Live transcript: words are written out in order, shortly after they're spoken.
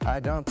I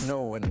don't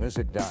know when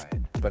music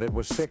died, but it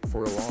was sick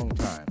for a long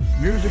time.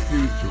 Music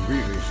used to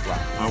really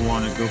slap. I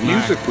want to go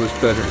back. Music was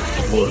better.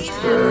 Was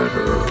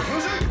better.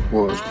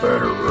 Was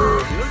better.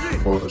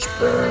 Was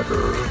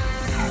better.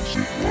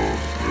 Music was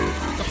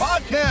better. The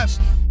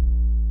podcast!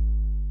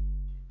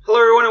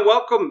 Hello, everyone, and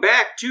welcome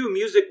back to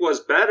Music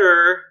Was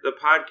Better, the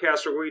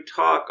podcast where we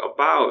talk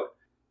about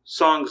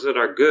songs that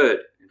are good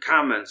and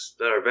comments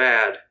that are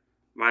bad.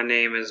 My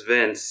name is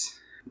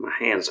Vince. My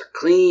hands are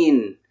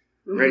clean,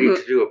 ready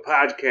to do a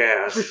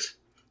podcast.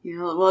 You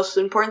know, the most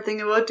important thing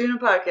about doing a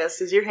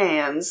podcast is your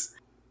hands.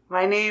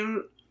 My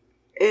name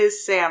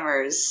is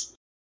Sammers,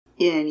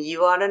 and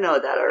you ought to know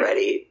that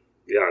already.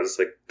 Yeah, it's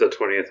like the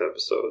 20th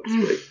episode.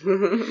 It's like,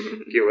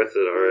 get with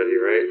it already,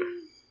 right?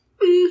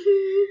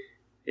 Mm-hmm.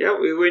 Yeah,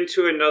 we went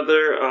to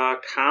another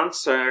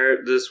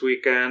concert this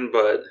weekend,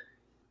 but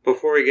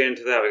before we get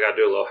into that, we gotta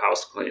do a little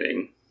house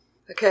cleaning.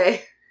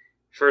 Okay.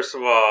 First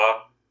of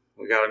all,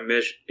 we gotta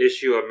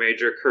issue a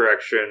major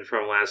correction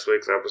from last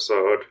week's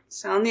episode.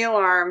 Sound the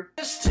alarm.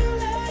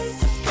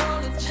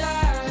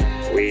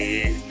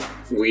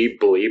 We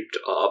bleeped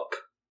up.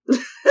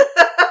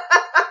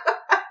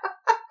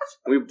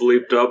 We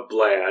bleeped up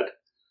Blad.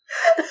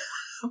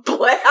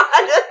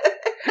 Blad?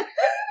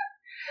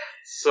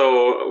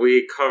 So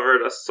we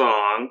covered a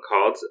song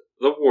called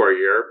The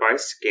Warrior by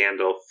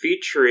Scandal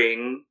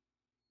featuring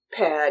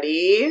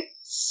Patty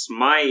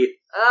Smythe.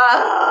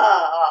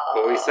 Oh.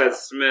 But we said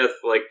Smith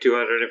like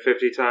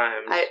 250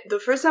 times. The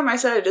first time I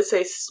said it, I did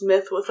say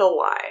Smith with a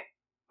Y.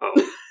 Oh.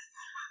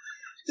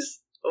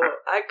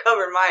 I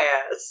covered my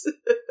ass.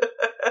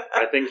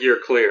 I think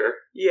you're clear.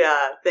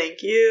 Yeah,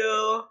 thank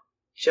you.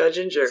 Judge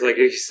and jury. It's like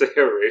if you say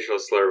a racial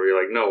slur where you're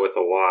like, no, with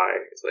a Y.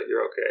 It's like,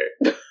 you're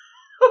okay.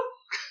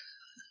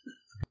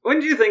 When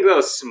do you think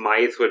though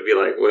Smythe would be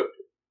like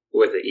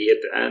with an E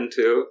at the end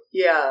too?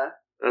 Yeah.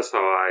 That's how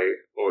I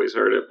always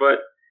heard it, but,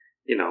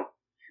 you know.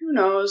 Who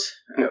knows?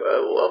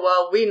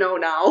 Well, we know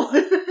now.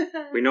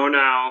 We know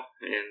now,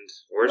 and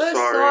we're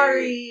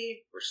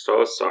sorry. We're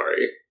so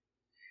sorry.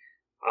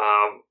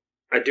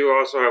 I do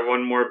also have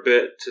one more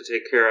bit to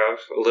take care of.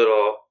 A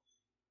little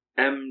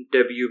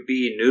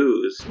MWB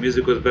news.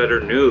 Music Was Better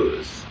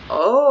news.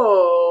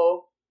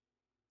 Oh.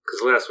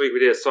 Because last week we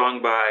did a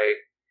song by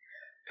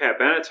Pat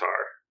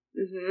Benatar.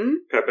 Mm-hmm.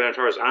 Pat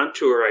Benatar is on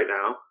tour right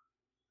now.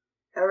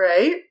 All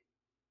right.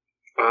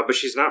 But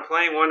she's not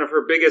playing one of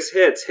her biggest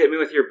hits, Hit Me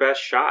With Your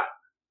Best Shot.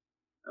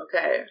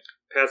 Okay.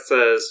 Pat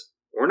says,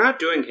 we're not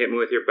doing Hit Me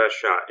With Your Best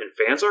Shot, and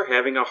fans are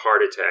having a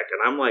heart attack. And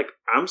I'm like,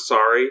 I'm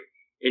sorry.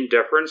 In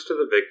deference to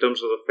the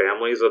victims of the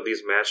families of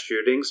these mass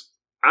shootings,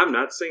 I'm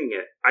not singing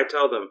it. I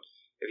tell them,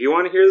 if you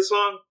want to hear the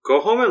song, go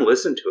home and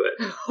listen to it.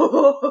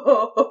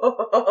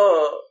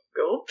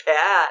 Go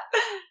Pat.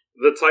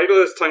 The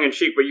title is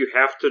tongue-in-cheek, but you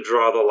have to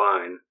draw the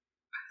line.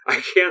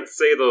 I can't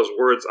say those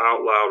words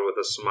out loud with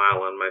a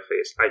smile on my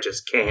face. I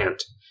just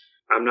can't.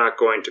 I'm not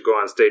going to go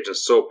on stage and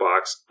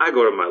soapbox. I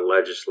go to my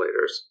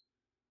legislators.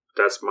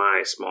 That's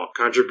my small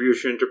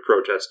contribution to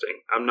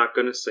protesting. I'm not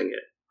going to sing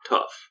it.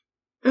 Tough.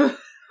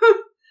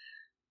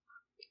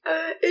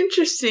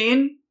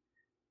 Interesting.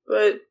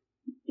 But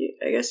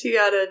I guess you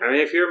gotta... I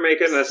mean, if you're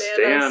making a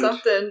stand on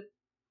something.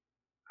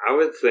 I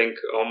would think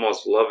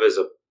almost Love Is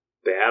a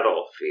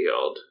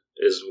Battlefield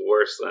is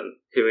worse than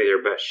Hit Me With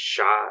Your Best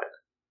Shot.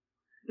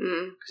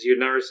 Because you'd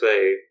never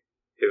say,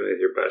 hit me with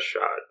your best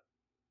shot.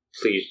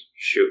 Please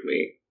shoot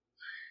me.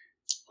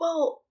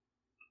 Well,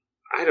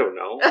 I don't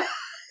know.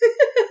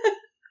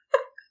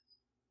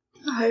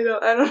 I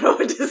don't know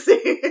what to say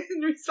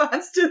in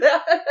response to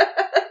that.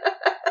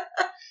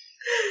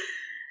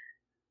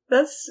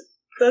 That's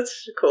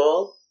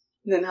cool.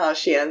 And then how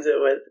she ends it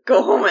with,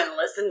 go home and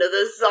listen to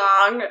this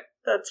song.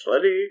 That's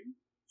funny.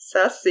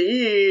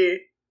 Sassy,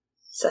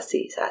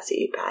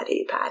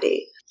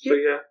 Patty. So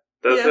yeah.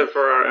 That's it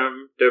for our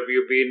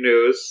MWB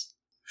news.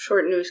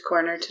 Short news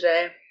corner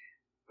today.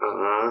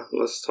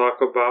 Let's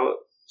talk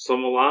about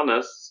some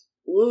Alanis.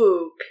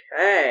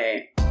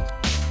 Okay.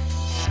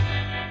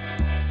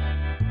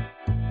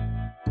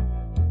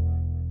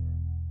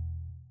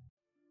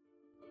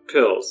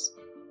 Pills.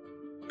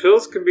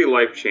 Pills can be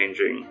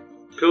life-changing.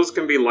 Pills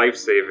can be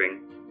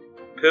life-saving.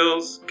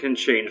 Pills can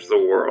change the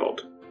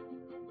world.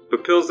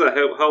 But pills that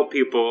help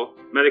people,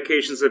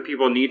 medications that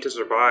people need to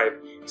survive,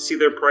 see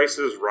their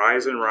prices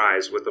rise and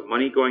rise, with the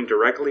money going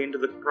directly into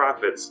the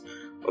profits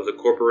of the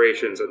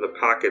corporations and the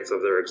pockets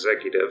of their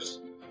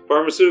executives.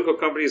 Pharmaceutical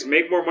companies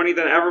make more money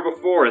than ever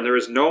before, and there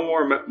is no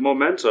more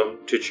momentum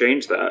to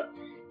change that.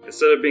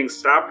 Instead of being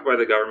stopped by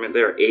the government,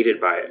 they are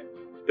aided by it.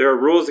 There are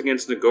rules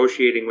against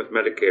negotiating with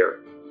Medicare.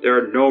 There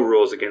are no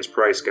rules against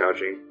price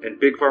gouging, and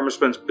Big Pharma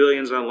spends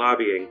billions on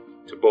lobbying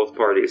to both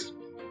parties.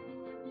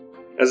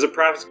 As the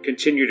profits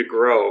continue to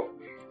grow,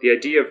 the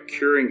idea of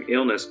curing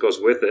illness goes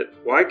with it.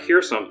 Why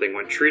cure something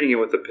when treating it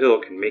with a pill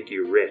can make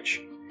you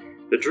rich?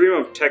 The dream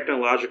of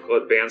technological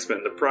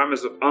advancement and the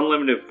promise of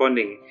unlimited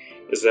funding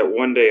is that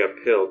one day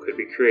a pill could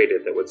be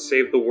created that would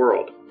save the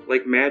world,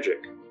 like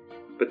magic.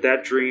 But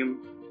that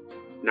dream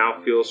now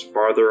feels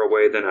farther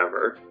away than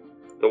ever.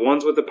 The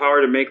ones with the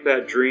power to make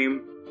that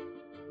dream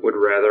would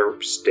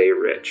rather stay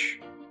rich.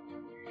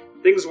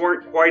 Things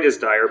weren't quite as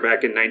dire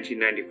back in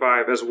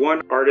 1995 as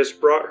one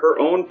artist brought her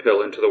own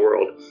pill into the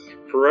world,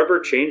 forever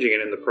changing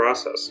it in the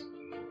process.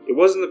 It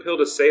wasn't the pill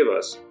to save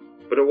us,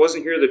 but it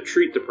wasn't here to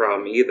treat the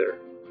problem either.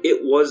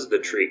 It was the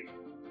treat.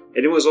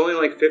 And it was only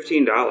like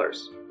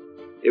 $15.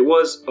 It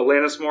was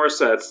Alanis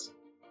Morissette's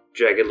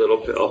Jagged Little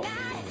Pill.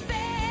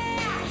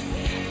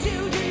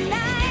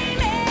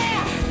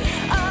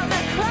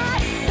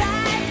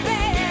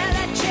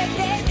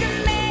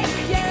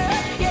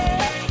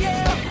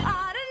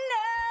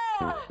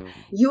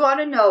 You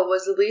Oughta Know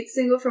was the lead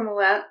single from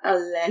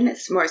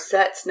Alanis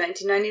Morissette's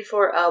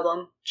 1994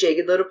 album,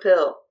 Jagged Little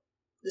Pill.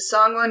 The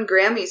song won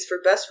Grammys for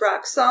Best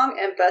Rock Song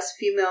and Best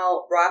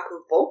Female Rock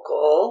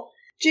Vocal.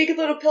 Jagged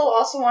Little Pill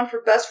also won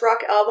for Best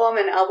Rock Album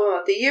and Album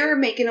of the Year,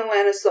 making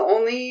Alanis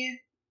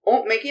only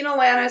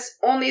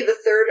the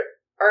third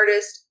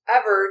artist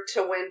ever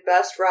to win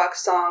Best Rock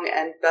Song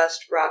and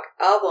Best Rock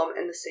Album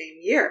in the same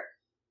year.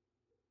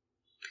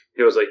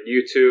 It was like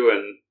U2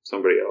 and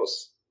somebody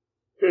else.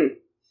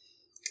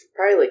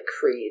 Probably like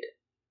Creed.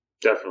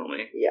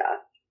 Definitely. Yeah.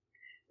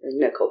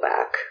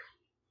 Nickelback.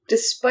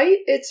 Despite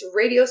its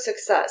radio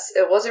success,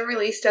 it wasn't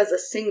released as a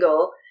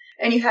single,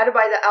 and you had to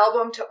buy the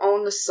album to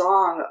own the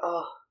song.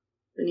 Oh,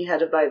 then you had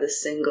to buy the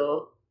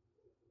single.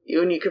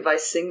 You could buy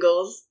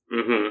singles?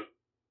 Mm-hmm.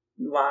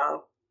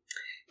 Wow.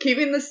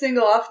 Keeping the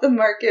single off the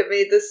market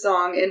made the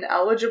song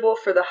ineligible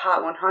for the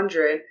Hot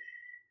 100,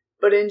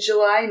 but in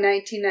July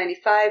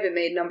 1995 it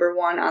made number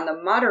 1 on the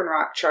Modern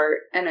Rock chart,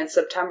 and in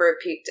September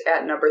it peaked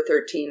at number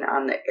 13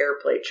 on the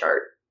Airplay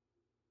chart.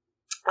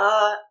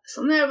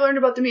 Something I've learned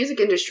about the music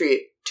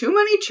industry. Too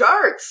many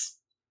charts!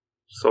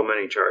 So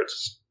many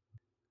charts.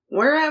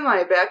 Where am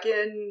I? Back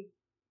in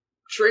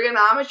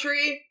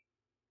trigonometry?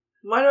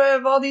 Why do I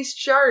have all these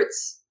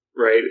charts?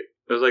 Right.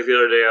 It was like the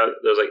other day,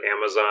 there was like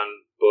Amazon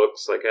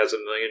Books, like has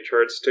 1 million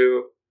charts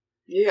too.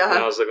 Yeah. And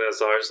I was looking at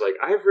this, I was like,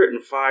 I've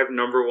written 5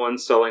 number 1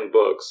 selling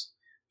books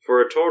for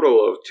a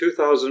total of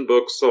 2,000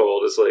 books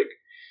sold. It's like,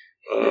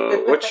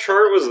 what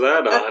chart was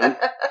that on?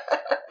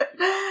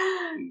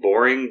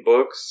 Boring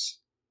books.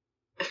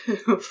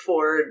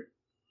 For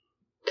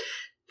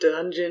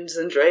Dungeons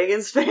and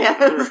Dragons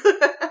fans.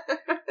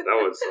 That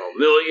would sell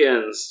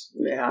millions.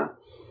 Yeah.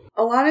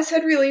 Alanis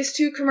had released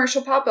 2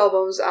 commercial pop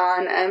albums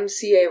on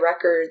MCA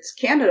Records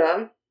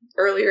Canada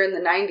earlier in the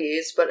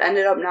 90s, but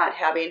ended up not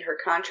having her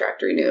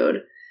contract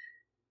renewed.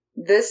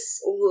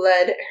 This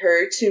led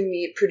her to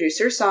meet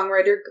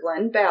producer-songwriter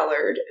Glenn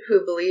Ballard,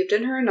 who believed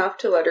in her enough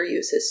to let her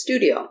use his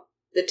studio.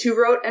 The two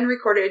wrote and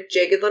recorded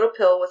Jagged Little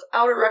Pill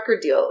without a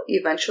record deal,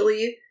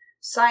 eventually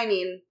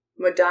signing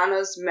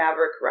Madonna's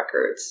Maverick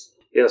Records.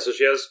 Yeah, so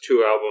she has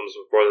 2 albums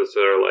before this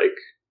that are like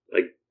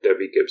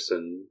Debbie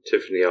Gibson,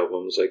 Tiffany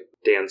albums, like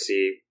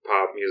dancey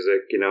pop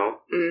music, you know?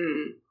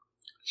 Mm.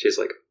 She's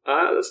like,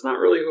 that's not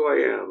really who I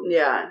am.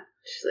 Yeah.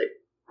 She's like,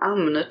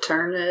 I'm gonna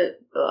turn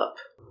it up.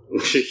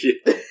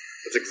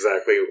 That's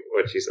exactly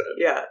what she said.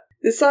 Yeah.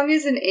 The song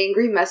is an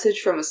angry message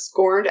from a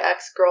scorned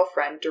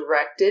ex-girlfriend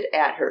directed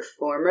at her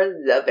former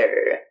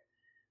lover.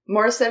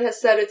 Morissette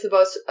has said it's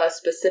about a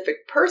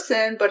specific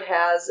person, but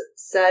has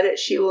said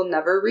she will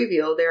never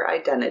reveal their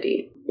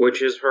identity.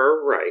 Which is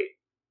her right.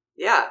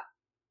 Yeah.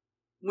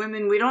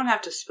 Women, we don't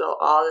have to spill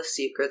all the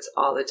secrets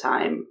all the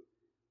time.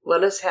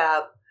 Let us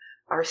have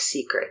our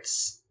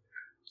secrets.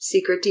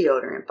 Secret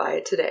deodorant. Buy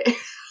it today.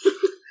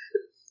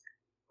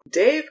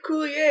 Dave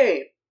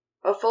Coulier,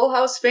 of Full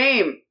House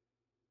fame,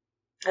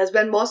 has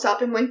been most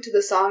often linked to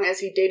the song as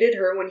he dated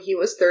her when he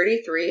was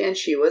 33 and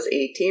she was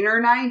 18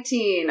 or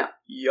 19.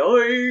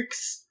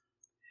 Yikes!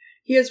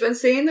 He has been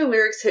saying the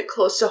lyrics hit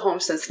close to home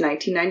since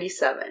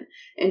 1997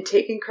 and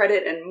taking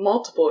credit in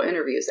multiple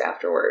interviews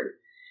afterward.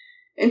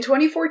 In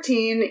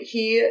 2014,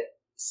 he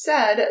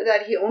said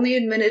that he only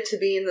admitted to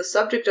being the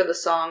subject of the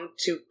song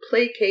to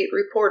placate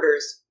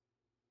reporters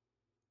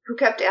who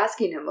kept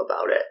asking him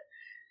about it.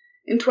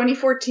 In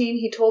 2014,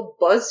 he told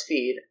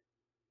BuzzFeed,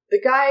 "The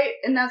guy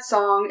in that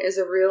song is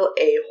a real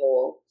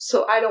a-hole,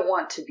 so I don't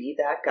want to be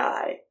that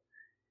guy."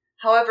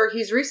 However,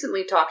 he's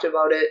recently talked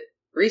about it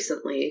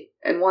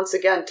and once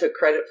again took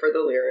credit for the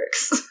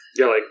lyrics.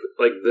 Yeah,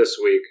 like this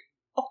week.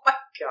 Oh my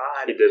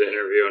god. He did an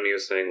interview and he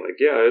was saying, like,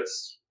 yeah,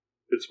 it's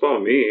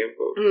about me,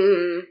 but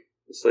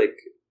it's like,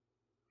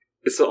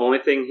 it's the only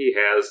thing he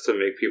has to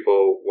make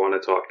people want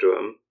to talk to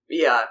him.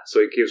 Yeah.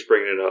 So he keeps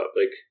bringing it up.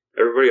 Like,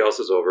 everybody else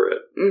is over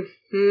it.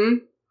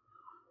 Mm-hmm.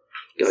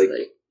 Like,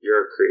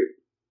 you're a creep.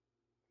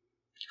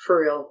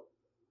 For real.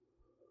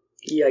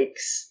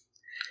 Yikes.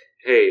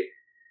 Hey,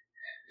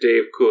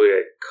 Dave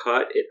Coulier,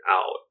 cut it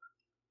out.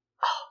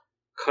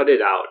 Cut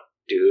it out,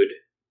 dude.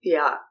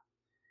 Yeah.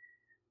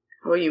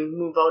 Well, you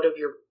move out of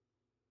your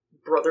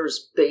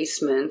brother's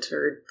basement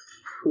or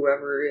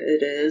whoever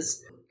it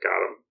is.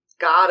 Got him.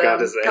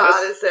 Got his ass.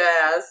 Got his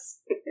ass.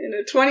 In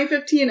a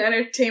 2015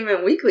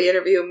 Entertainment Weekly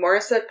interview,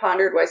 Morissette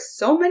pondered why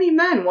so many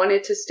men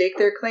wanted to stake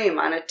their claim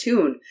on a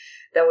tune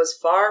that was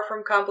far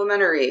from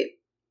complimentary.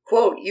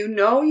 Quote, "You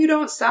know you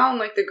don't sound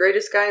like the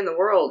greatest guy in the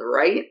world,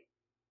 right?"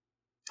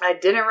 I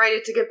didn't write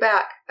it to get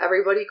back.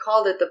 Everybody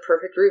called it the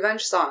perfect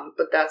revenge song,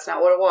 but that's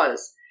not what it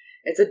was.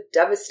 It's a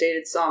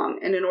devastated song,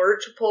 and in order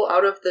to pull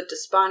out of the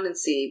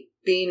despondency,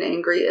 being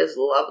angry is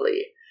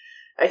lovely.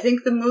 I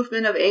think the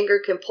movement of anger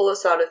can pull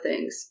us out of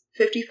things.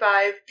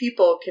 55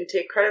 people can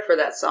take credit for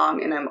that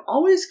song, and I'm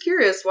always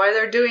curious why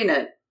they're doing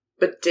it.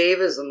 But Dave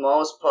is the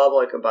most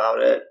public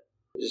about it.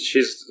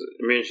 She's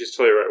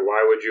totally right.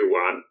 Why would you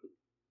want?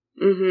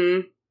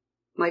 Mm-hmm.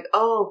 Like,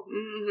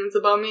 it's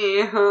about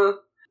me.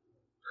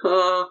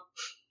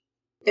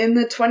 In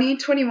the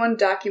 2021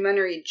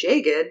 documentary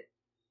Jagged,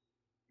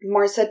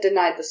 Morissette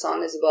denied the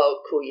song is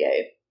about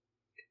Coulier.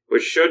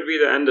 Which should be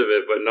the end of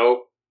it, but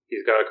nope.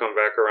 He's got to come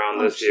back around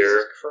this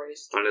year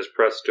on his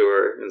press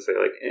tour and say,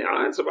 like,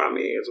 yeah, it's about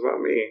me, it's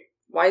about me.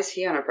 Why is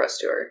he on a press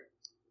tour?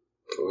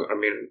 I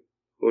mean,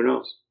 who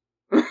knows?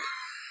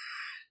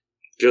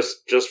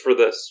 just for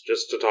this,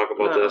 just to talk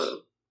about this.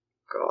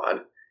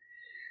 God.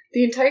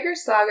 The entire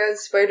saga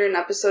inspired an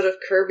episode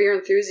of Curb Your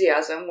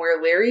Enthusiasm where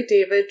Larry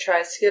David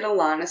tries to get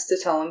Alanis to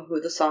tell him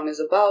who the song is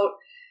about,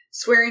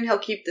 swearing he'll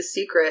keep the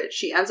secret.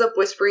 She ends up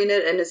whispering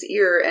it in his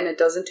ear, and it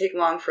doesn't take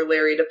long for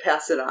Larry to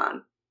pass it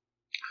on.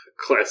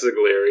 Classic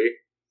Larry.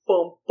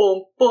 Boom,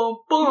 boom, boom,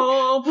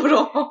 boom.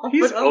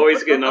 He's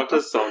always getting up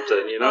to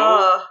something, you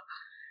know?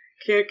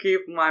 Can't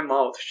keep my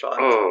mouth shut.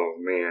 Oh,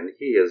 man,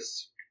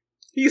 he's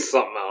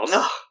something else.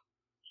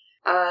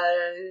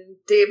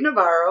 Dave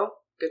Navarro,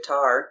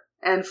 guitar,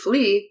 and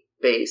Flea,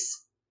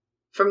 bass,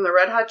 from the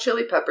Red Hot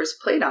Chili Peppers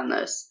played on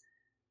this.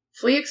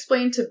 Flea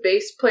explained to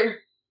Bass Player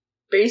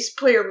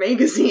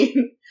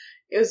magazine,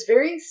 it was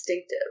very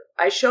instinctive.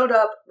 I showed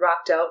up,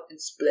 rocked out,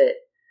 and split.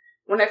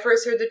 When I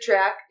first heard the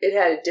track, it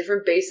had a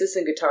different bassist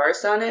and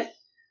guitarist on it.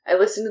 I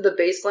listened to the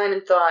bass line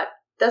and thought,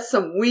 that's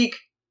some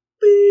weak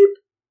beep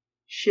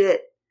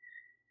shit.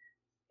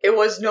 It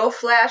was no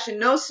flash and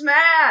no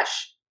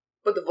smash,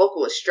 but the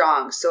vocal was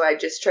strong, so I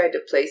just tried to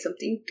play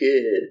something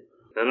good.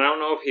 And I don't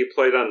know if he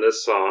played on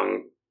this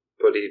song,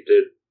 but he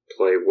did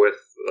play with,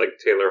 like,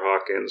 Taylor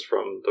Hawkins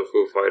from the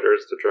Foo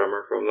Fighters, the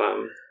drummer from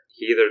them.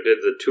 He either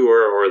did the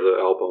tour or the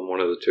album,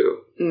 one of the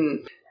two.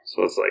 Mm.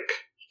 So it's like,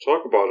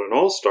 talk about an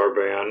all-star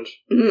band.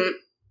 Mm-hmm.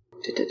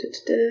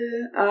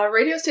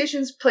 Radio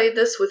stations played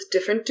this with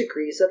different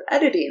degrees of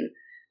editing.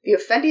 The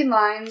offending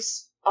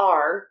lines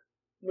are,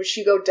 would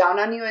she go down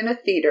on you in a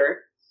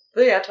theater,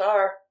 and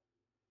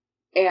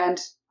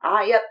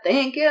are you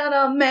thinking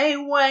of me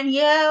when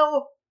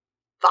you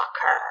fuck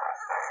her?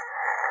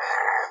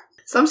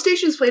 Some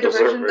stations played a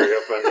version. Those are very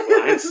offending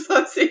lines.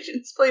 Some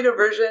stations played a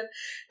version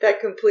that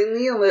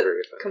completely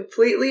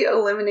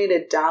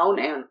eliminated down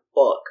and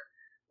fuck,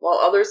 while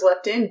others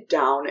left in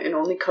down and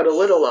only cut a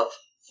little of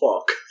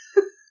fuck.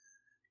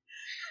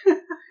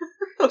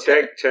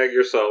 Okay. Tag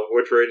yourself.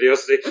 Which radio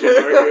station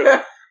are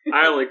you?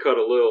 I only cut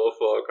a little of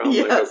fuck on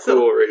like a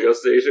cool radio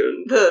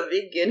station. The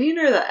beginning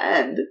or the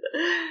end?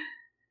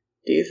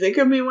 Do you think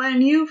of me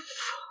when you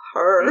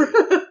her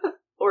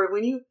or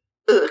when you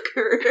her?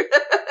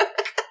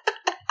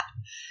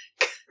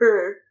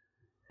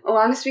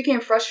 Alanis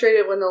became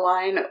frustrated when the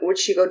line, would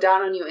she go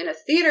down on you in a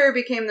theater,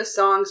 became the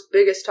song's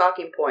biggest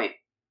talking point.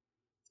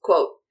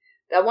 Quote,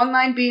 that one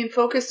line being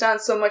focused on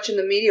so much in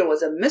the media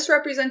was a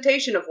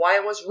misrepresentation of why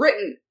it was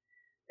written.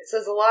 It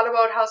says a lot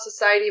about how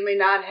society may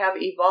not have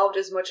evolved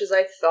as much as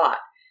I thought,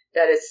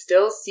 that it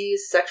still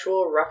sees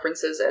sexual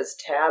references as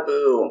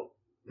taboo.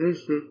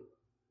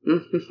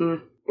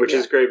 Which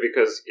is great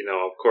because, you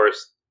know, of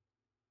course,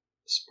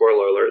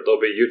 spoiler alert, there'll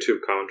be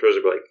YouTube commenters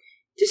who'll be like,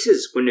 this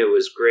is when it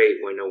was great,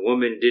 when a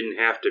woman didn't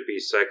have to be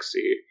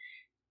sexy.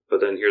 But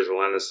then here's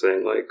Alanis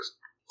saying, like,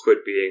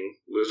 quit being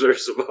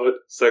losers about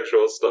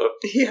sexual stuff.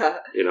 Yeah.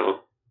 You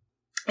know?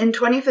 In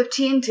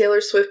 2015,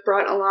 Taylor Swift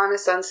brought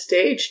Alanis on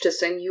stage to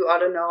sing You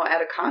Oughta Know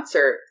at a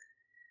concert.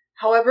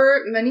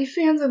 However, many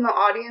fans in the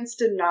audience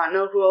did not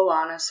know who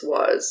Alanis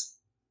was.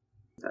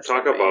 That's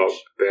talk about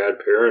bad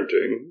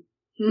parenting.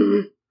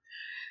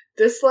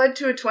 This led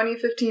to a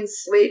 2015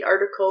 Slate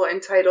article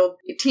entitled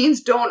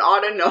Teens Don't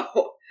Oughta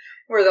Know,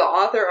 where the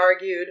author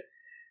argued,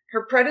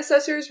 her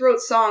predecessors wrote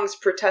songs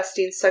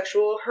protesting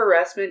sexual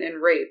harassment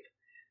and rape.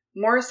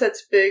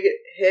 Morissette's big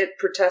hit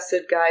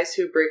protested guys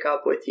who break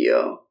up with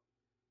you.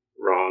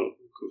 Wrong.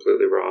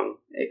 Completely wrong.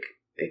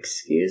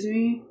 Excuse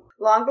me?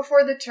 Long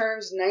before the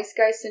terms nice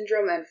guy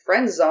syndrome and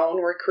friend zone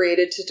were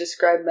created to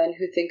describe men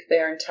who think they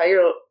are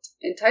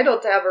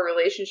entitled to have a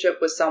relationship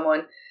with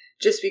someone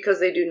just because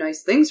they do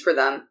nice things for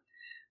them,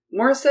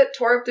 Morissette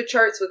tore up the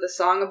charts with a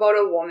song about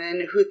a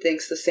woman who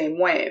thinks the same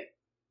way.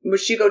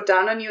 Would she go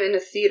down on you in a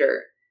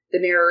theater? The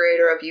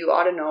narrator of You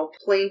Oughta Know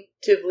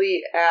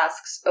plaintively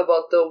asks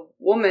about the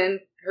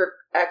woman her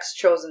ex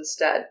chose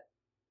instead.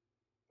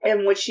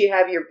 And would she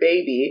have your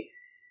baby?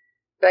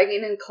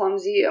 Begging and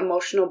clumsy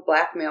emotional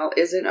blackmail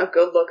isn't a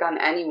good look on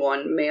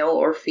anyone, male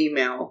or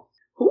female.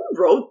 Who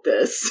wrote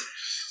this?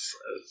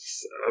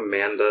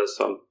 Amanda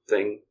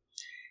something.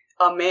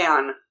 A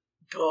man.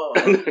 Duh.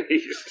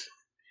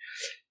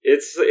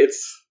 It's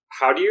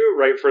how do you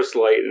write for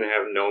Slate and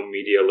have no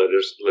media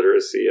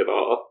literacy at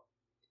all?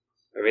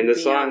 I mean, the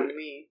song.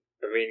 Me.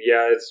 I mean,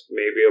 yeah, it's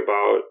maybe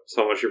about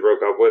someone she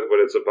broke up with, but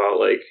it's about,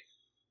 like,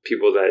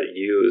 people that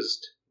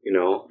used, you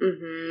know?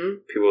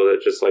 Mm-hmm. People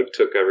that just, like,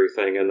 took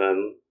everything and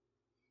then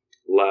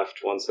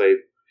left once they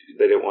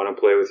didn't want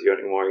to play with you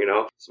anymore, you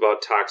know? It's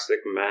about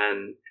toxic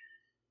men.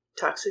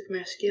 Toxic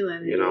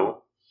masculinity. You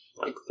know?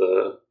 Like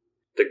the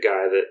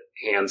guy that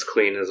Hands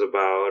Clean is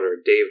about, or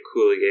Dave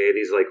Coulier,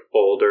 these, like,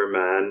 older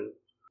men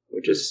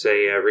who just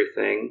say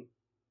everything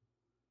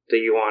that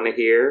you want to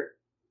hear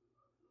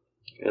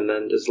and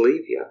then just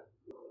leave you.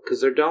 Because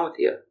they're done with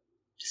you.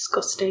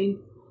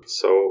 Disgusting.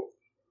 So,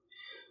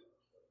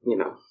 you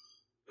know,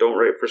 don't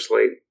write for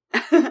Slate.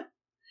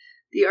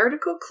 The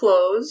article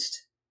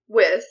closed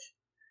with,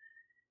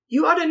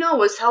 "You Ought to Know"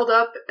 was held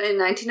up in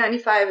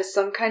 1995 as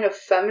some kind of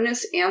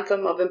feminist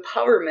anthem of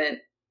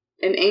empowerment,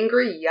 an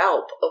angry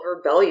yelp of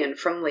rebellion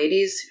from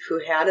ladies who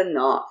had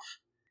enough.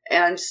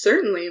 And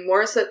certainly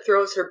Morissette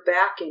throws her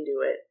back into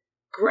it,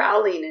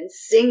 growling and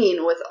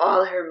singing with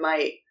all her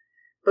might.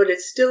 But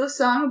it's still a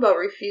song about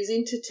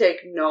refusing to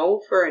take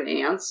no for an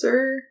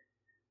answer.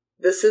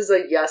 This is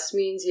a yes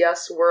means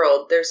yes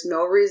world. There's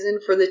no reason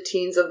for the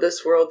teens of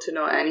this world to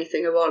know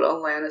anything about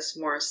Alanis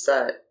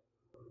Morissette.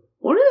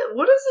 What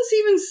is this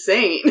even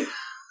saying?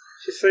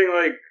 She's saying,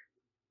 like,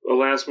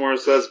 Alanis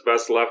Morissette's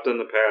best left in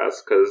the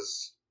past,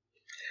 because...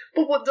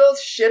 But what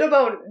those shit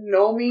about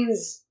no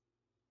means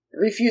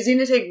refusing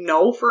to take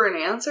no for an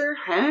answer?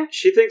 Huh?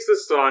 She thinks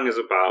this song is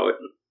about...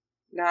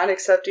 Not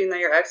accepting that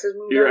your ex is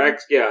moving Your on?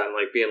 ex, yeah, and,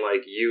 like, being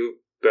like, you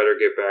better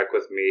get back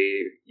with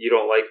me. You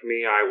don't like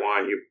me, I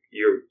want you.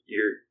 You're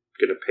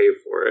gonna pay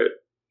for it.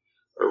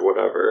 Or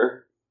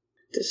whatever.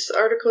 This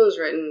article is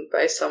written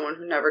by someone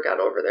who never got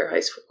over their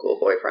high school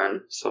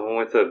boyfriend. Someone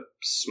with a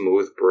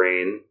smooth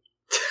brain.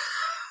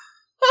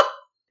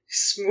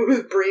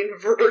 Smooth brain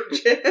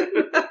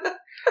virgin.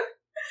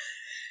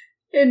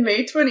 In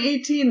May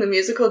 2018, the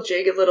musical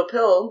Jagged Little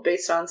Pill,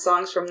 based on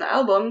songs from the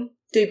album,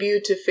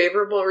 debuted to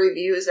favorable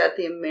reviews at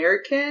the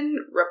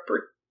American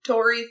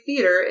Repertory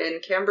Theatre in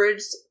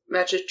Cambridge,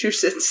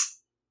 Massachusetts.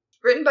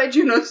 Written by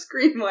Juno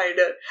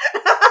screenwriter.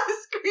 I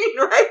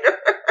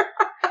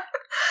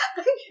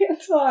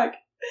can't talk.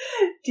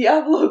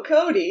 Diablo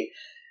Cody.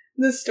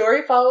 The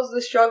story follows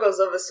the struggles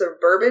of a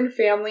suburban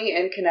family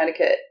in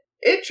Connecticut.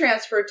 It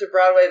transferred to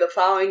Broadway the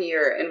following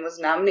year and was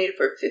nominated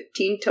for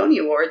 15 Tony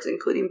Awards,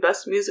 including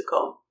Best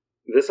Musical.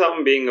 This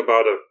album being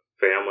about a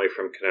family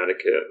from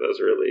Connecticut, that's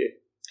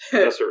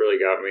what really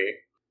got me.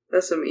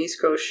 That's some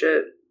East Coast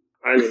shit.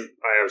 I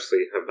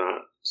obviously have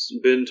not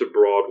been to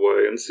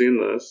Broadway and seen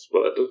this,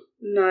 but...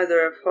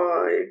 Neither have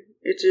I.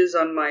 It is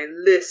on my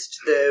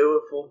list, though,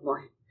 of all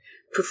my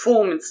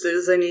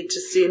performances I need to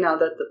see now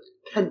that the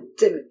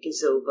pandemic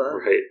is over.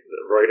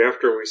 Right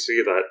after we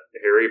see that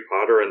Harry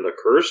Potter and the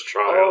Cursed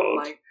Child. Oh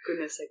my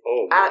goodness, I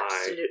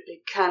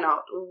absolutely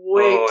cannot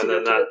wait to go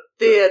to the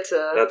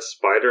theatre. That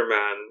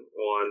Spider-Man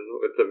one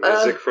with the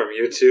music from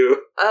U2.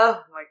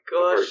 Oh my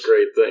gosh. Are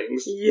great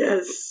things.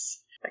 Yes.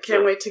 I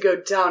can't wait to go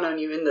down on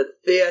you in the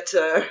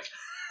theatre.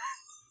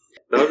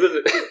 What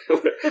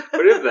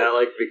if that,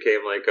 like,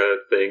 became, like, a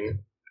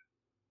thing?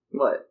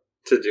 What?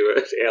 To do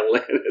at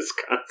Atlantis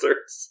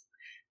concerts.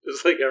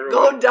 Just, like, everyone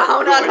go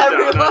down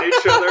on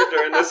each other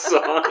during this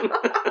song.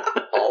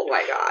 Oh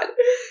my god.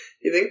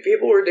 You think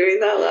people were doing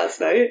that last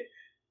night?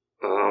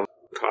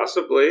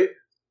 Possibly.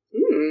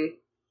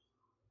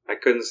 I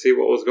couldn't see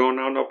what was going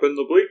on up in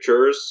the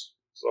bleachers.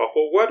 It's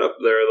awful wet up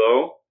there,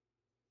 though.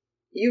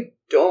 You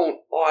don't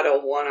ought to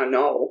want to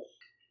know.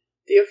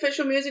 The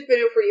official music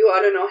video for You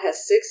Ought to Know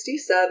has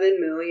 67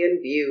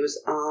 million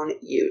views on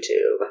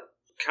YouTube.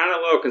 Kind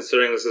of low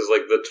considering this is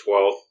like the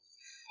 12th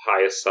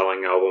highest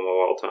selling album of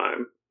all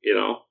time, you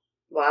know?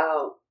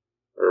 Wow.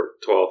 Or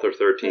 12th or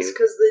 13th. That's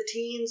because the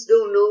teens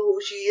don't know who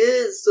she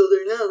is, so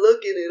they're not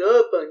looking it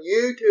up on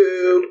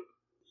YouTube.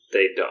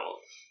 They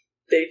don't.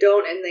 They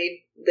don't, and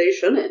they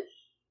shouldn't.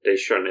 They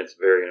shouldn't. It's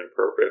very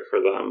inappropriate for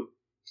them.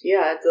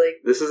 Yeah, it's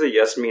like... This is a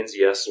yes means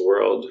yes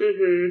world.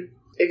 Mm-hmm.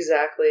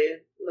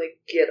 Exactly. Like,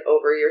 get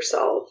over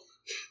yourself.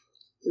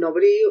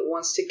 Nobody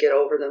wants to get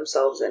over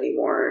themselves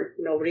anymore.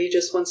 Nobody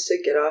just wants to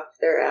get off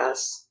their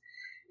ass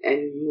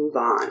and move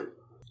on.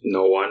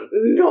 No one?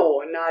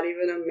 No, not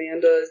even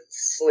Amanda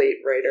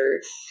Slate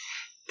writer.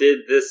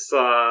 Did this,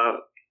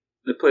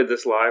 they played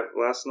this live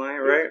last night,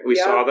 right? We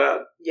saw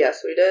that?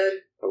 Yes, we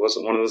did. That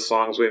wasn't one of the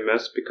songs we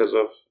missed because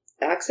of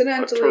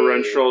accidentally a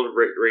torrential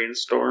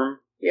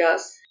rainstorm.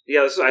 Yes.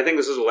 Yeah, I think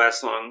this is the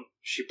last song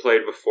she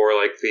played before,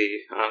 like,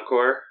 the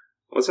encore,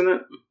 wasn't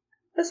it?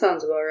 That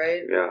sounds about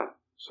right. Yeah.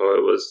 So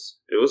it was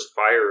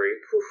fiery.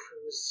 Oof,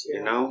 it was, yeah.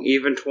 You know,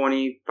 even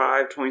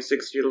 25,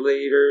 26 years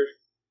later,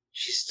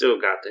 she still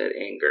got that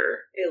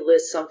anger. It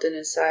lit something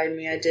inside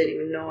me I didn't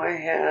even know I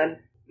had.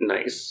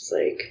 Nice. It's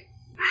like...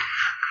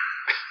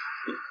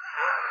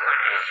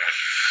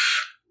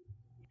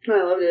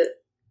 I loved it.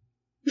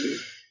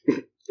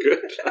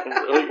 Good. I'm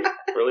really,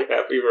 really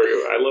happy for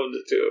you. I loved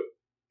it too.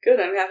 Good,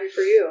 I'm happy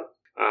for you.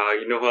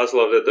 You know who else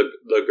loved it?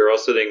 The girl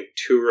sitting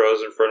 2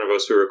 rows in front of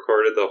us who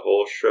recorded the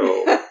whole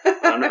show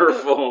on her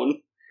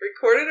phone.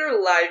 Recorded or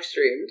live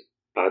streamed?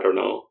 I don't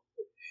know.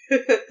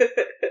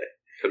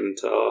 Couldn't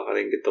tell. I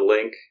didn't get the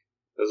link.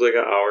 It was like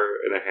an hour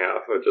and a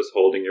half of just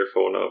holding your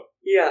phone up,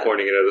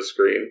 pointing it at the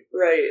screen.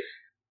 Right.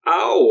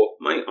 Ow!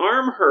 My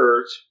arm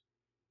hurt.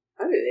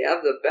 How do they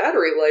have the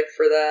battery life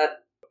for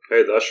that?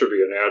 Hey, that should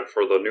be an ad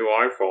for the new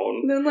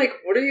iPhone. And then, like,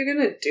 what are you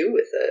gonna do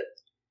with it?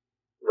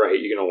 Right,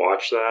 you gonna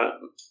watch that?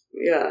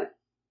 Yeah.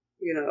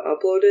 You gonna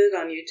upload it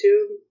on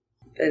YouTube?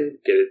 And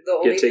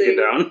get taken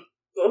down?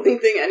 The only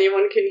thing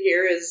anyone can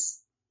hear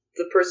is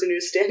the person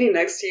who's standing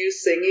next to you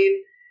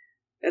singing,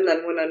 and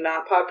then when a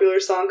not popular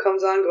song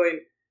comes on,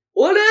 going,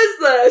 "What is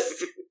this?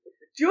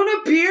 Do you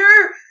want a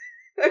beer?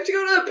 I have to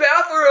go to the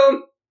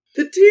bathroom.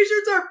 The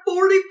t-shirts are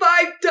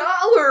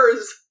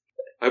 $45.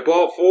 I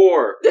bought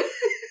 4.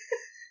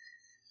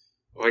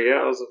 Well,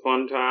 yeah, it was a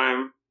fun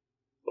time.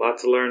 A lot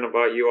to learn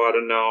about You Ought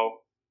to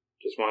Know.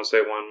 Just want to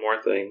say one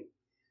more thing.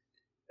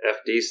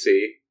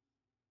 FDC.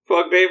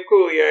 Fuck Dave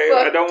Coulier.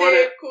 I don't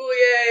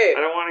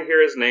want to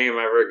hear his name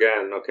ever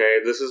again, okay?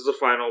 This is the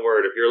final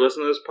word. If you're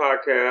listening to this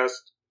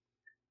podcast,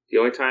 the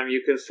only time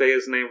you can say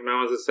his name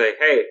now is to say,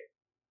 hey,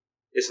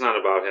 it's not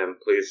about him.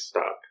 Please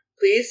stop.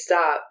 Please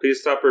stop.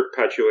 Please stop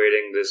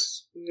perpetuating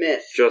this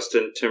myth.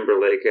 Justin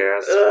Timberlake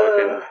ass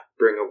fucking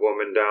bring a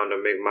woman down to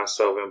make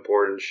myself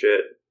important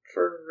shit.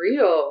 For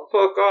real.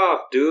 Fuck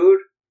off, dude.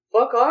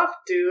 Fuck off,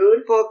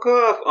 dude. Fuck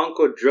off,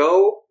 Uncle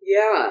Joe.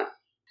 Yeah.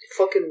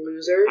 Fucking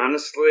loser.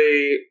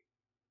 Honestly,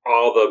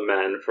 all the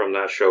men from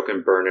that show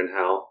can burn in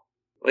hell.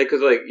 Like, cause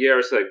like, you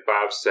ever see like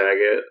Bob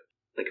Saget,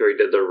 like where he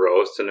did the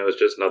roast and it was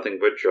just nothing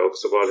but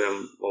jokes about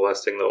him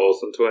molesting the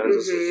Olsen twins.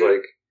 This is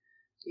like...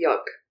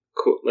 Yuck.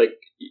 Cool. Like,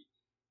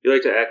 you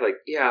like to act like,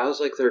 yeah, I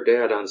was like their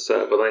dad on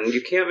set, but then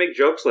you can't make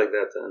jokes like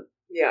that then.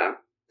 Yeah.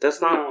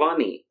 That's not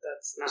funny.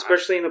 That's not.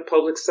 Especially in a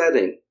public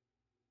setting.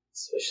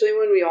 Especially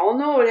when we all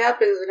know what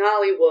happens in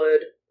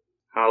Hollywood.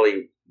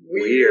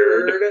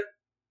 Weird.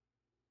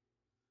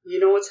 You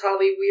know what's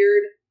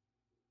Weird?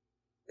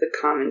 The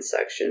comment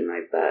section, I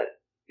bet.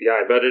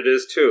 Yeah, I bet it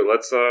is too.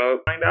 Let's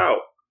find out.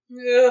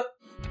 Yeah.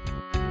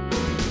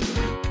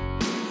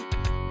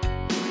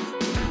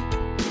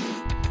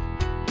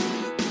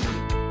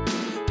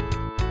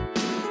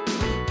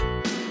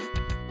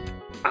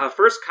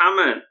 First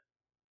comment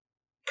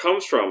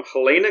comes from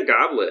Helena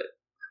Goblet.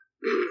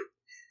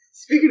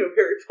 Speaking of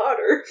Harry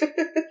Potter.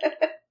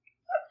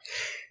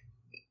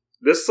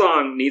 This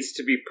song needs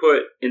to be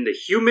put in the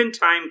human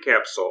time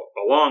capsule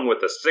along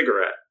with a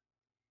cigarette.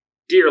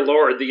 Dear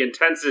Lord, the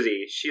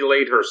intensity, she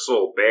laid her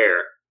soul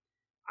bare.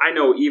 I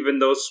know even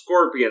those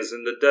scorpions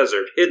in the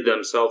desert hid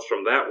themselves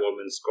from that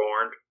woman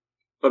scorned.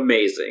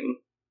 Amazing.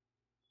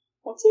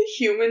 What's a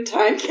human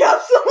time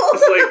capsule?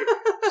 It's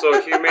like,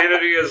 so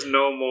humanity is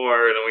no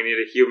more, and we need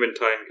a human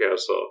time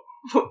capsule.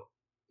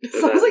 It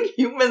sounds like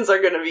humans are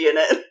going to be in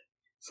it.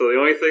 So the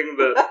only thing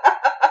that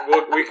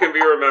we can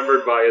be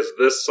remembered by is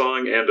this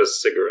song and a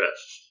cigarette.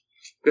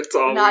 That's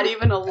all. Not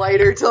even a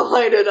lighter to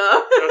light it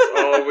up. That's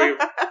all we've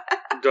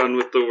done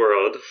with the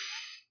world.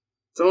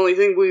 It's the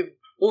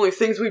only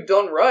things we've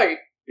done right.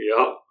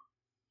 Yeah.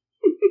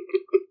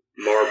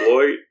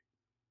 Marbloit.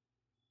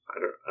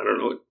 I don't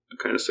know what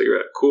kind of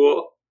cigarette.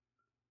 Cool.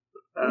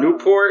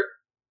 Newport.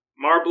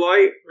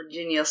 Marbloit.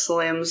 Virginia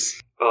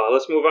Slims.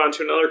 Let's move on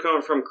to another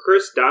comment from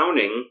Chris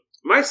Downing.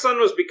 My son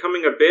was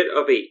becoming a bit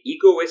of a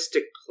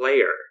egoistic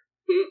player.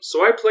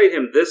 So I played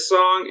him this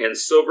song and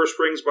Silver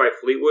Springs by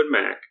Fleetwood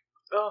Mac.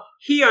 Oh.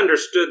 He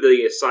understood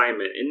the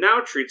assignment and now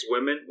treats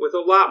women with a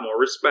lot more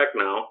respect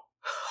now.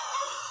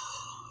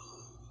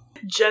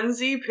 Gen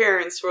Z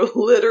parents will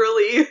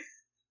literally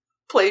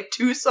play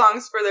 2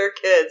 songs for their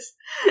kids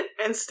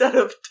instead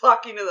of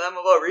talking to them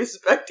about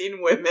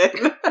respecting women.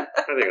 I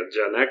think a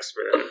Gen X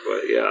parent,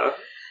 but yeah.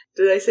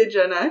 Did I say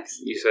Gen X?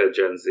 You said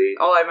Gen Z.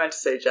 Oh, I meant to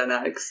say Gen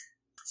X.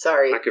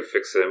 Sorry. I could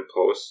fix it in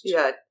post.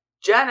 Yeah.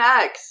 Gen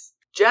X.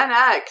 Gen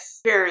X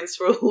parents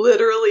will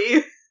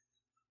literally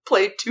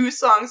play 2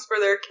 songs for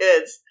their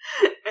kids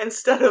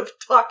instead of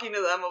talking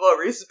to them about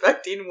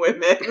respecting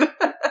women.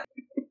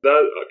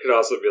 That could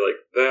also be like,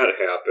 that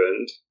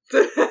happened.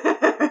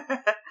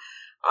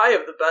 I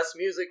have the best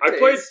music taste. I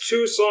played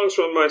 2 songs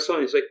from my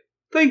son. He's like,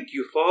 thank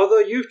you,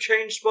 Father. You've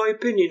changed my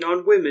opinion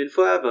on women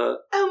forever.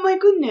 Oh my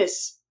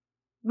goodness.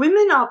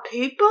 Women are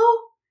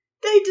people?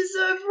 They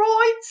deserve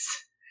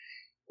rights?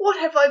 What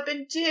have I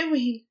been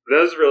doing?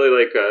 That's really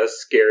like a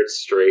scared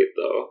straight,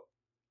 though.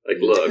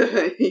 Like, look,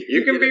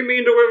 you can be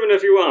mean to women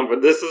if you want,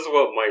 but this is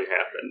what might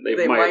happen.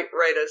 They might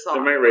write a song. They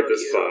might write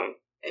this song.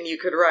 And you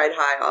could ride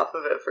high off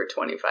of it for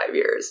 25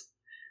 years.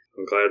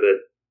 I'm glad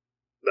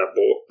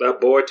that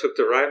boy took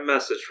the right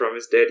message from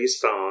his daddy's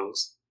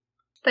songs.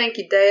 Thank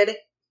you, Daddy.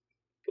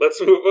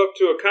 Let's move up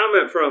to a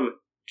comment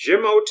from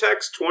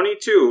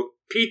JimOtex22,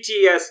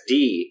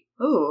 PTSD.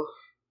 Ooh.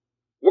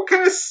 What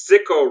kind of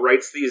sicko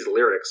writes these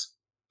lyrics?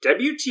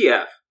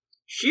 WTF.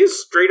 She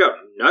is straight up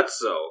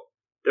nutso.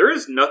 There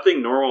is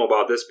nothing normal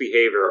about this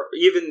behavior or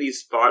even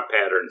these thought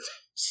patterns.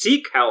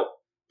 Seek help.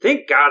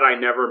 Thank God I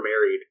never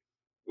married.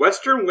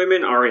 Western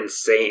women are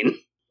insane.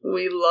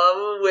 We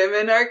love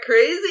women are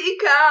crazy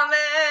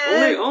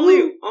comment.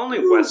 Only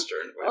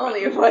Western women.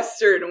 Only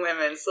Western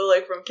women. So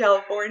like from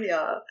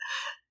California.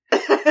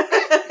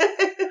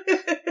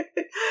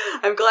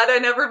 I'm glad I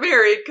never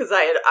married because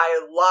I had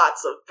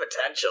lots of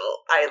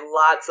potential. I had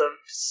lots of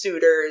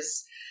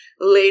suitors,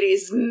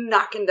 ladies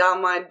knocking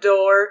down my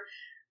door.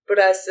 But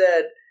I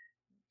said,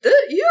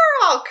 you're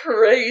all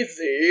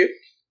crazy.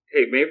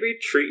 Hey, maybe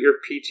treat your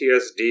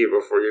PTSD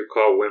before you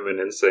call women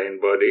insane,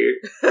 buddy.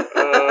 You know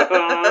what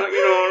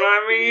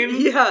I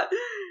mean? Yeah.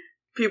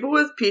 People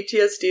with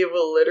PTSD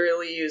will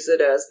literally use it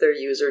as their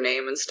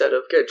username instead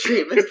of get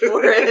treatment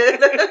for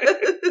it.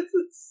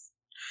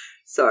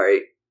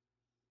 Sorry.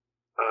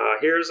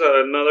 Here's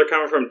another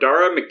comment from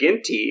Dara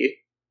McGinty.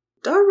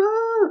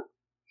 Dara!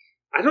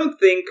 I don't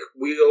think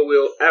we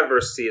will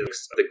ever see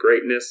the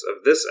greatness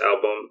of this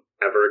album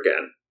ever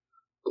again.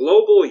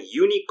 Global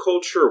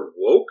uniculture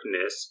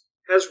wokeness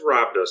has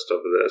robbed us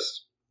of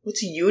this.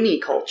 What's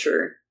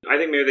uniculture? I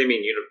think maybe they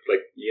mean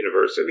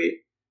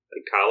university,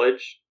 like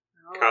college.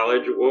 Oh.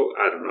 College woke.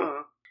 I don't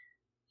know.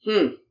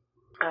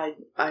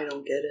 I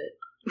don't get it.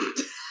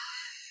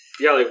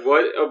 Yeah, like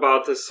what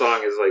about this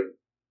song is like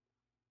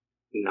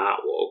not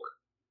woke?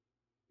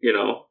 You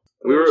know,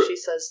 She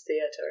says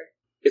theater.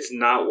 It's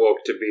not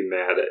woke to be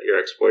mad at your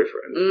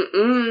ex-boyfriend.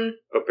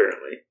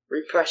 Apparently.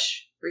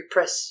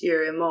 Repress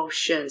your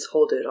emotions.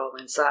 Hold it all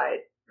inside.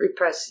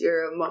 Repress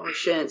your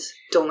emotions.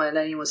 Don't let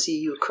anyone see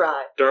you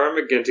cry. Dara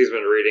McGinty's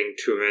been reading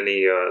too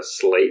many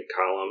Slate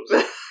columns.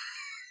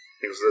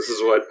 Because this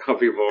is how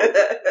people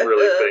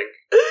really think.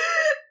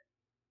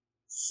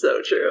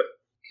 So true.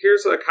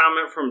 Here's a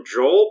comment from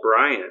Joel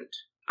Bryant.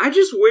 I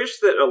just wish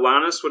that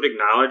Alanis would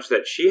acknowledge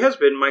that she has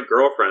been my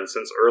girlfriend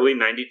since early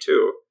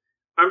 92.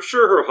 I'm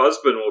sure her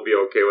husband will be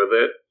okay with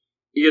it.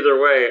 Either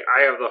way,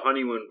 I have the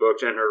honeymoon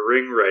booked and her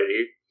ring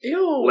ready.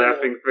 Ew.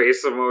 Laughing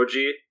face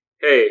emoji.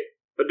 Hey,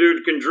 a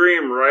dude can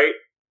dream, right?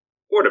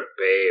 What a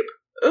babe.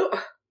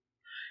 Oh.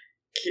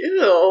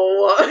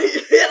 Ew.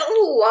 Get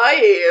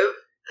alive.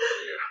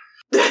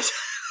 That's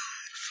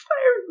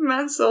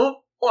man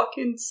so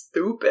fucking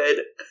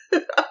stupid.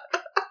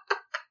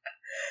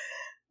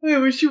 I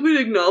wish you would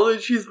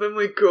acknowledge she's been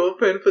my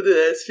girlfriend for the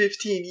last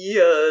 15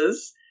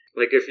 years.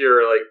 Like if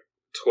your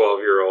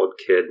 12-year-old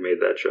kid made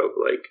that joke,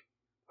 like,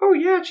 oh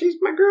yeah,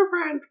 she's my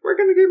girlfriend, we're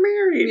gonna get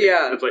married.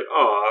 Yeah. It's like,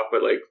 aw,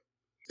 but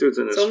dude's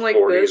in his Something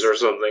 40s or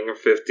something, or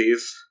 50s.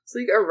 It's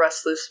like a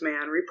restless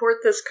man.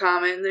 Report this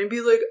comment and then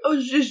be like, I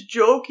was just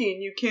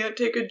joking, you can't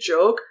take a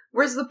joke.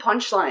 Where's the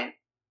punchline?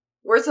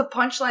 Where's the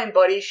punchline,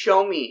 buddy?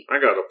 Show me. I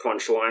got a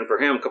punchline for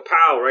him.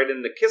 Kapow, right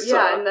in the kiss.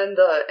 Yeah, and then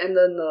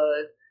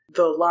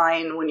the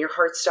line when your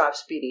heart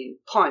stops beating.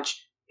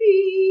 Punch.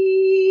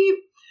 Beep.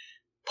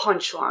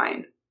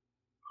 Punchline.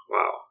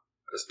 Wow,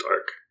 that's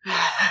dark.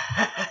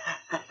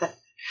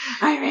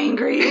 I'm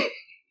angry.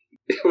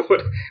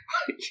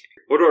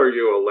 What are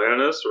you,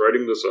 Alanis,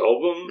 writing this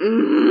album?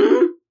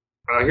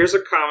 Mm-hmm. Here's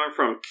a comment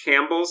from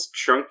Campbell's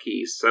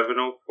Chunky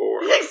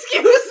 704.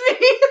 Excuse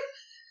me?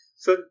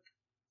 So,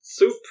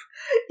 Soup.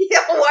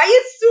 Yeah, why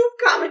is Soup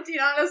commenting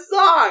on a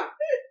song?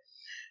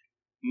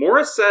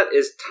 Morissette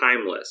is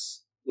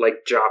timeless,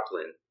 like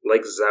Joplin,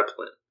 like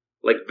Zeppelin,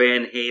 like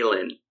Van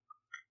Halen.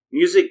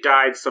 Music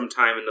died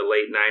sometime in the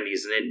late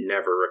 90s and it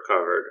never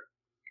recovered.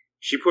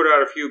 She put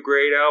out a few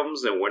great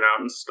albums and went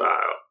out in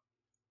style.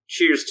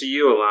 Cheers to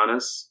you,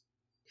 Alanis.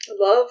 I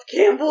love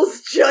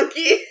Campbell's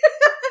Junkie.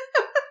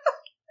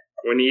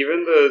 When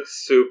even the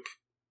Soup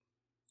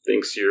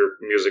thinks your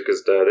music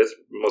is dead, it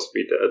must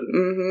be dead.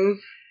 Mm-hmm.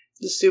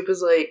 The Soup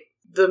is like,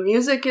 the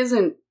music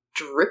isn't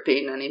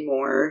dripping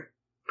anymore.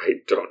 I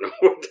don't know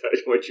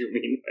what you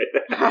mean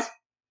by that.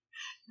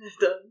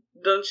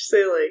 Don't you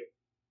say,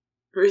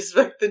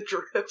 respect the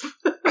drip?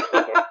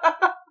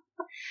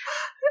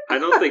 I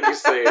don't think you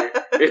say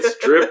it's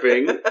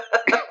dripping.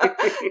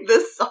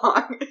 This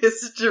song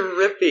is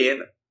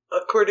dripping,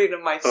 according to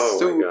my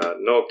Soup. Oh my god,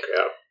 no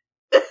cap.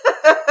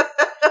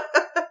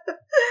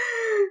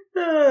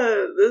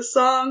 This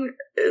song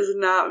is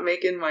not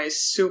making my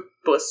Soup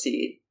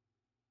pussy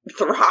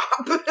throb.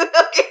 Cut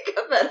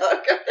that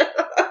out.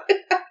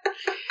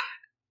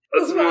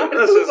 Let's just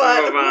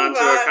move on to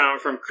a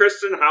comment from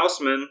Kristen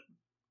Hausman.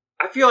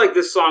 I feel like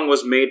this song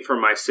was made for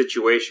my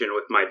situation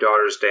with my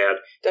daughter's dad.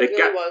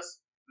 Definitely was.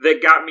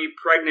 That got me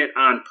pregnant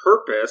on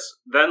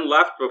purpose, then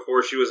left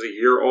before she was a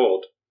year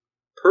old.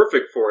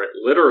 Perfect for it,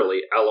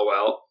 literally,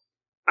 LOL.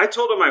 I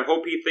told him I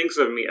hope he thinks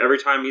of me every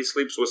time he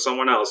sleeps with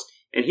someone else,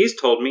 and he's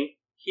told me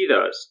he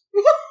does.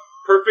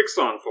 Perfect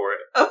song for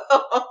it.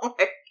 Oh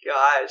my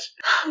gosh.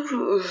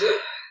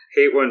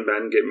 Hate when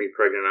men get me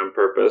pregnant on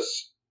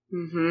purpose.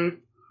 Mm-hmm.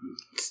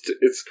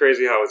 It's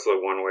crazy how it's a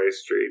one-way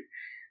street.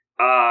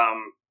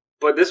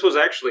 But this was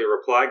actually a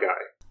reply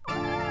guy.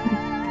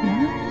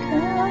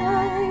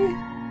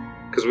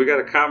 Because we got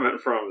a comment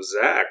from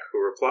Zach, who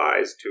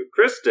replies to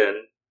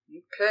Kristen.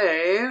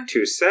 Okay.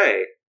 To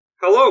say,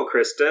 hello,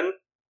 Kristen.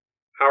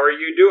 How are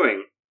you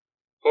doing?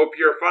 Hope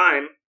you're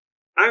fine.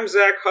 I'm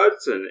Zach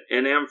Hudson,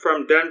 and am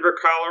from Denver,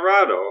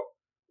 Colorado.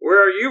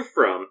 Where are you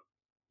from?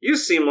 You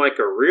seem like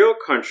a real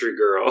country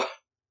girl.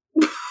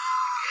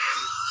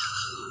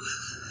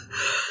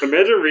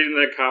 Imagine reading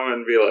that comment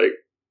and be like,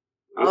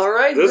 all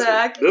right,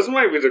 Zach. This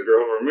might be the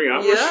girl for me.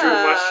 I'm going to shoot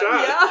my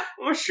shot. Yeah.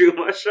 I'm going to shoot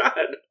my shot.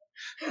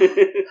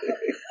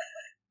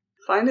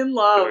 Finding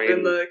love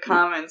in the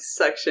comments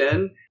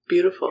section.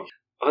 Beautiful.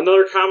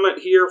 Another comment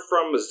here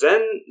from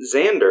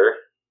Xander.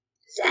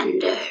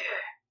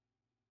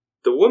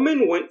 The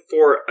woman went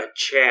for a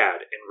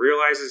Chad and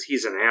realizes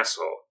he's an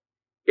asshole.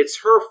 It's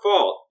her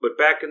fault, but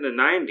back in the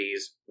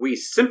 90s, we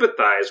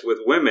sympathized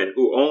with women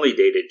who only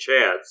dated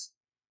Chads.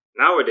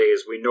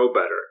 Nowadays, we know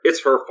better.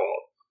 It's her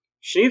fault.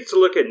 She needs to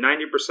look at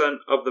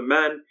 90% of the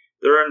men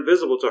that are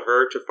invisible to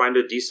her to find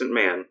a decent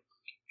man.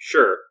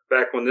 Sure,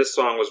 back when this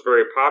song was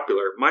very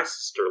popular, my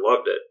sister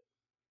loved it.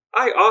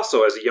 I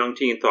also, as a young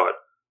teen, thought,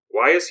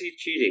 why is he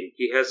cheating?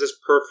 He has this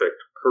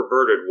perfect,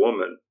 perverted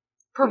woman.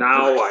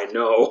 Now I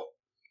know.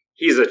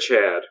 He's a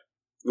Chad,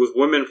 with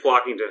women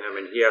flocking to him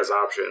and he has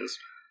options.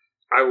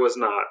 I was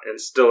not, and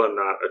still am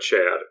not, a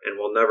Chad, and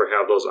will never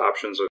have those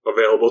options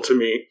available to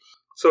me.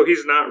 So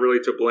he's not really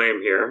to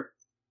blame here.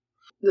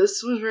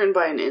 This was written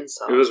by an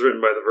incel. It was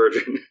written by the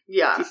Virgin.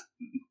 Yeah.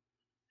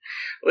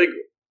 Like,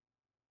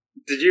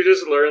 did you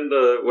just learn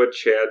what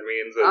Chad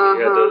means and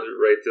you had to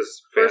write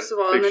this First of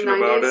all, in the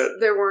 90s,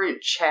 there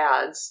weren't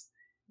Chads.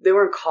 They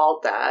weren't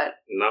called that.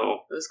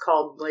 No. It was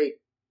called, like...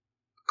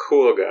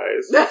 cool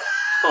guys.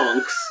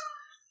 Punks.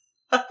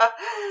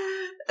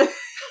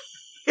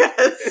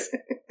 Yes.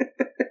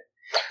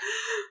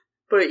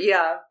 But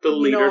yeah. The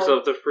leaders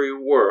of the free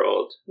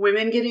world.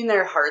 Women getting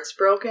their hearts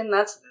broken,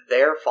 that's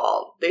their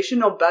fault. They should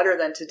know better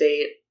than to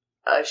date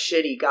a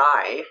shitty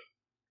guy.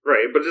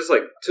 Right, but just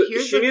like,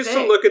 she needs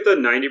to look at the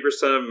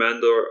 90% of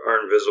men that are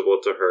invisible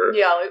to her.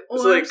 Yeah,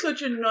 like, I'm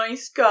such a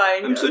nice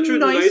guy. I'm such a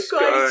nice guy.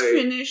 Nice guys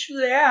finish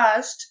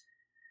last.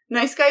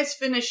 Nice guys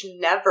finish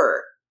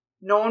never.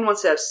 No one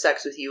wants to have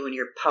sex with you and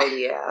your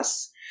pouty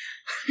ass.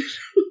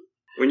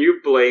 When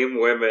you blame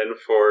women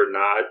for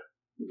not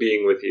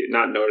being with you,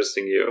 not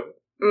noticing you.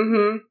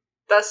 Mm-hmm.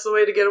 That's the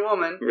way to get a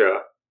woman. Yeah.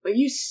 Like,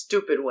 you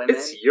stupid women.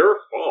 It's your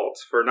fault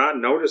for not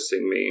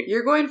noticing me.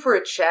 You're going for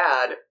a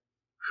Chad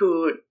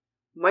who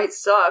might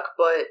suck,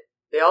 but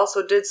they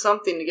also did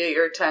something to get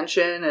your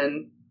attention,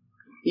 and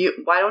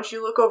why don't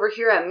you look over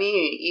here at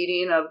me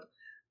eating a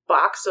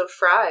box of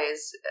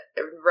fries,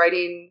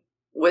 writing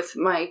with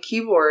my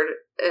keyboard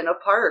in a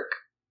park?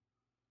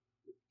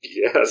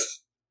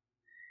 Yes.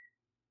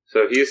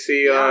 So if you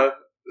see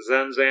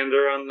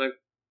Xander on the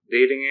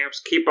dating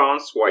apps, keep on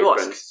swiping.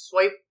 Look,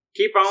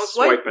 keep on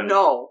swiping.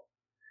 No.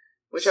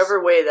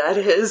 Whichever way that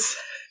is.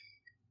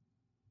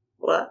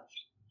 What?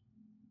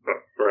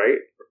 Right?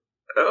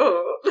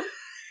 Oh.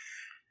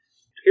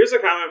 Here's a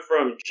comment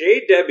from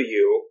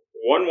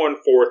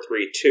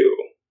JW11432.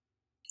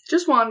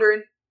 Just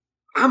wondering.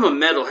 I'm a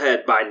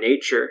metalhead by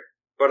nature,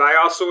 but I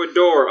also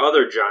adore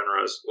other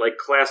genres like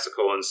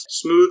classical and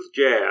smooth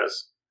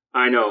jazz.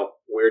 I know,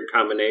 weird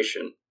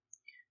combination.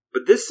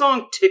 But this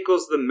song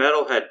tickles the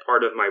metalhead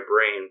part of my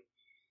brain.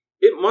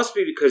 It must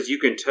be because you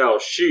can tell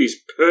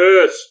she's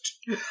pissed.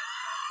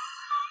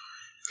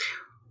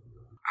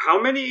 How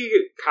many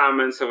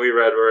comments have we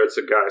read where it's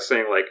a guy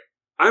saying, like,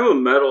 I'm a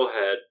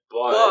metalhead,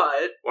 but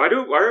why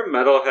are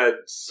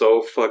metalheads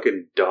so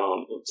fucking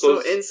dumb?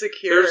 So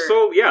insecure. They're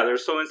so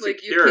insecure.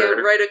 Like, you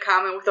can't write a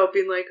comment without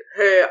being like,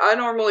 hey, I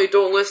normally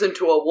don't listen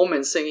to a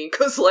woman singing,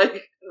 because,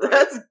 like,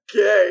 that's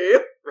gay.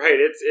 Right,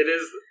 it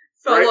is...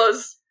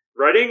 Fellas...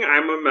 Writing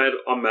I'm a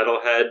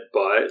metalhead,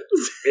 but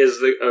is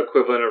the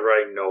equivalent of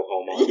writing no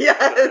homo.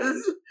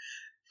 Yes!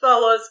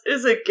 Fellas,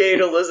 is it gay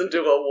to listen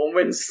to a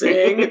woman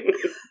sing?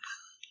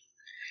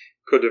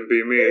 Couldn't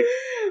be me.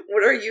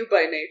 What are you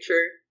by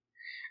nature?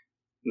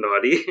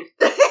 Naughty.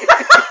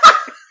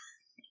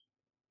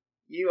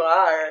 You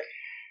are.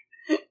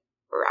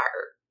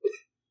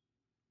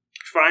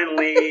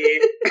 Finally,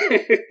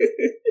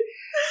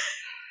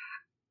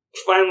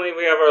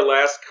 we have our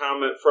last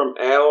comment from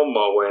Al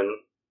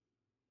Moen.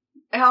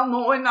 Al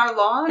mowing our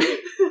lawn?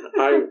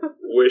 I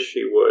wish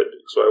he would,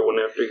 so I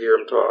wouldn't have to hear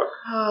him talk.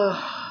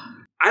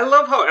 I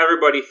love how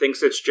everybody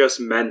thinks it's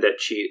just men that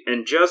cheat,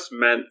 and just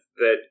men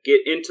that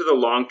get into the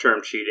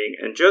long-term cheating,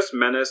 and just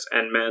menace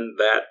and men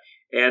that,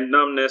 and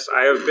numbness.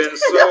 I have been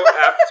so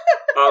effed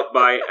up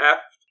by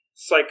effed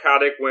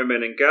psychotic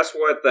women, and guess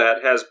what?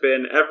 That has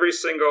been every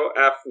single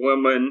F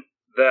woman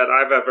that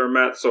I've ever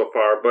met so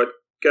far, but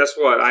guess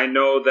what? I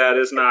know that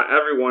is not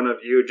every one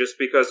of you. Just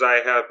because I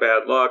have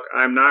bad luck,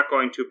 I'm not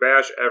going to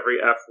bash every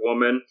F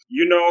woman.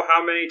 You know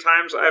how many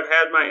times I've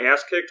had my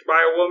ass kicked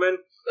by a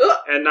woman?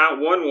 And not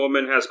one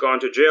woman has gone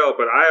to jail,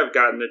 but I have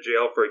gotten to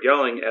jail for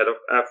yelling at a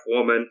F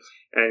woman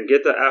and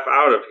get the F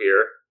out of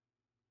here.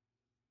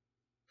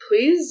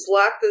 Please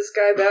lock this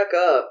guy back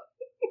up.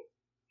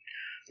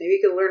 Maybe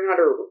he can learn how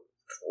to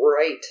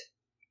write.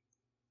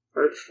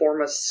 Or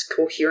form a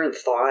coherent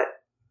thought.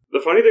 The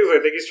funny thing is, I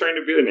think he's trying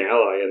to be an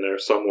ally in there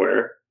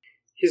somewhere.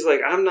 He's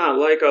like, I'm not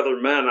like other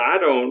men. I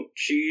don't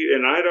cheat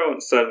and I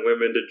don't send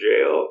women to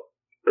jail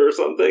or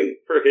something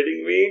for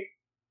hitting me.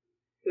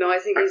 No, I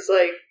think he's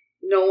like,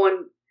 no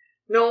one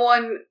No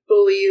one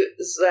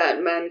believes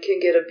that men can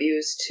get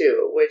abused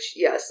too, which,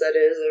 yes, that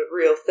is a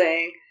real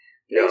thing.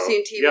 Yeah. I've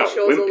seen TV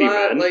shows a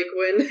lot, men. like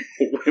when...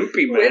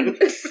 Wimpy men.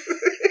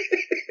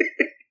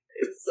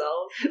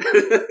 Incels.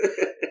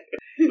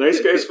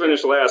 Nice guys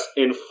finish last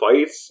in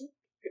fights.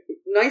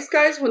 Nice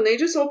guys, when they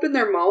just open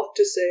their mouth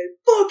to say,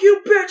 "Fuck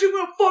you, bitch, I'm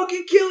gonna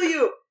fucking kill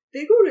you,"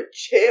 they go to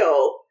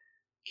jail.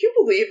 Can you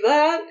believe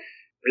that?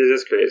 It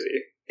is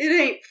crazy. It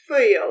ain't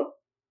fair.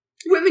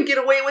 Women get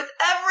away with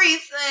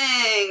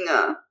everything!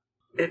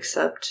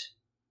 Except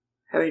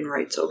having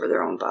rights over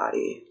their own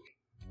body.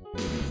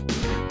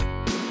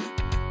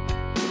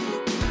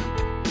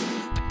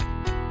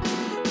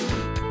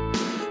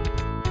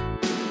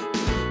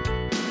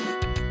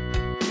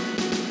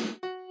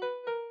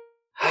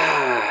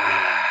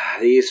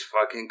 These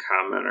fucking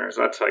commenters.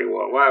 I'll tell you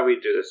what, why do we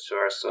do this to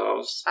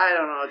ourselves? I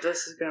don't know,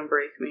 this is gonna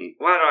break me.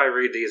 Why do I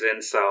read these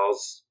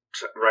incels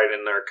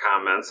writing their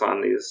comments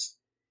on these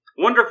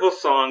wonderful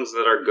songs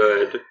that are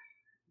good?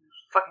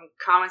 Fucking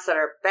comments that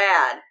are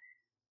bad.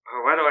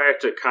 Oh, why do I have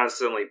to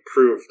constantly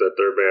prove that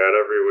they're bad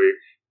every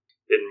week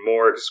in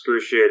more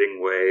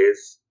excruciating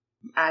ways?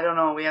 I don't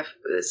know,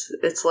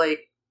 it's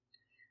like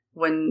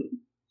when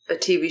a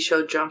TV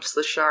show jumps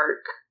the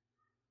shark,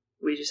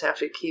 we just have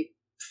to keep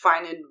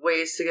finding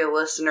ways to get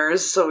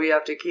listeners, so we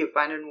have to keep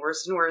finding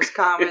worse and worse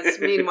comments.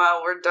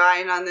 Meanwhile, we're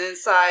dying on the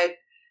inside.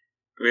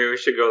 Maybe we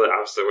should go the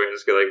opposite way and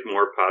just get, like,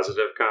 more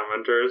positive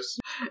commenters.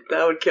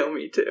 That would kill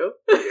me, too.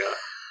 Yeah.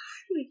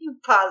 You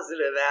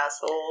positive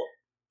asshole.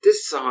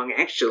 This song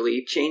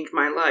actually changed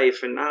my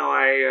life, and now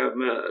I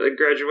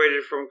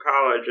graduated from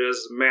college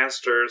as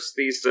master's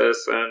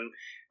thesis and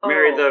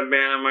married the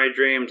man of my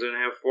dreams and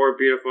have 4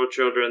 beautiful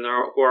children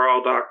who are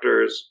all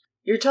doctors.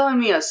 You're telling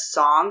me a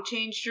song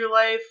changed your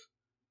life?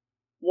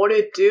 What'd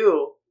it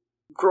do?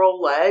 Grow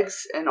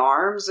legs and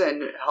arms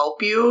and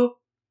help you?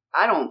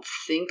 I don't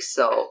think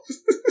so.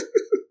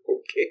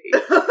 Okay.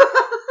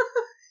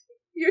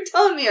 You're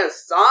telling me a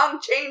song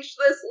changed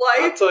this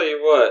life? I'll tell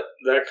you what,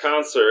 that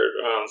concert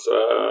on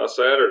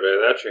Saturday,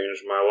 that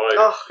changed my life.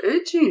 Oh,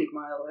 it changed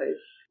my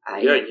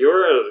life. Yeah,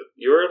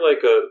 you're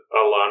like a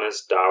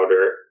Alanis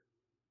doubter.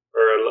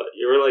 Or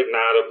you were like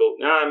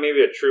not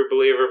maybe a true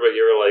believer, but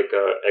you were like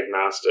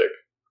agnostic.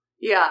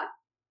 Yeah.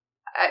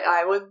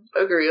 I would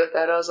agree with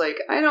that. I was like,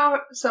 I know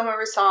some of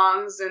her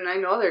songs, and I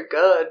know they're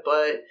good,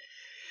 but,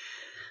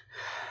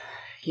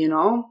 you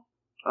know,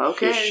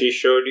 okay. She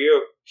showed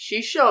you.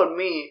 She showed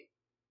me.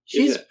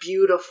 She's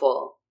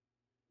beautiful.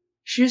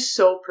 She's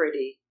so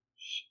pretty.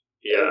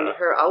 Yeah. And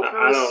her outfit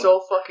was so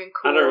fucking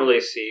cool. I don't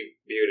really see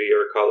beauty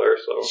or color,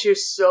 so. She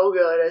was so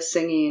good at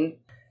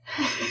singing.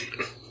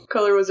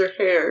 Color was her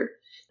hair.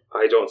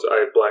 I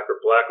have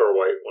black or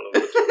white, one of the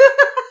two.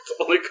 It's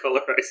the only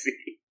color I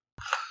see.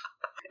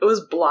 It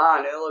was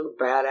blonde. It looked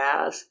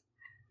badass.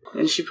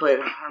 And she played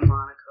a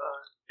harmonica.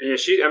 Yeah,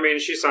 she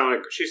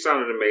sounded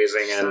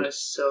amazing. She sounded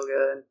so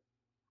good.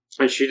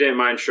 And she didn't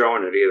mind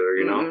showing it either,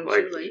 you know?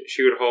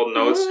 She would hold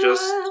notes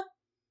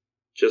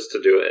just to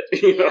do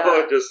it. You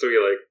know? Just to be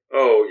like,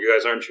 oh, you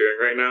guys aren't cheering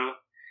right now?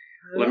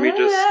 Let me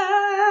just...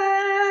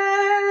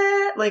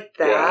 Like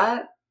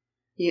that?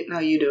 Yeah.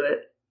 You do it.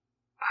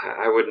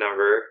 I would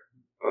never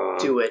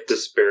do it.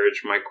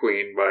 Disparage my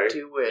queen by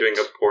doing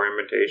a poor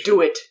imitation.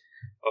 Do it.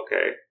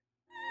 Okay.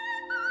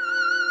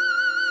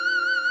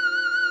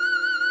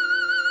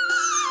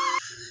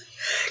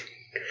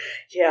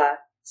 Yeah,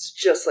 it's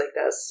just like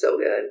that. It's so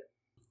good.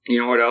 You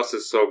know what else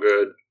is so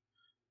good?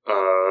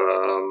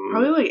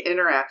 Probably like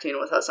interacting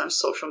with us on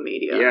social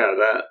media. Yeah,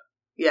 that.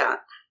 Yeah.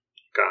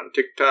 On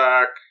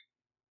TikTok,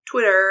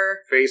 Twitter,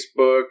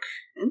 Facebook,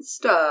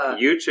 Insta,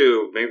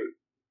 YouTube, maybe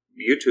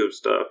YouTube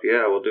stuff.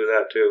 Yeah, we'll do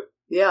that too.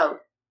 Yeah. I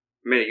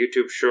made a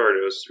YouTube short.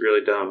 It was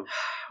really dumb.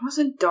 It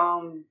wasn't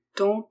dumb.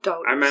 Don't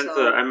doubt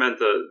yourself. I meant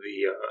the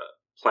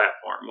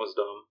platform was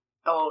dumb.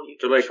 Oh,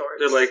 YouTube shorts.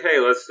 They're like, hey,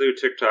 let's do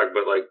TikTok,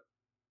 but like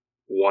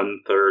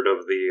 1/3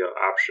 of the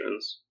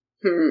options.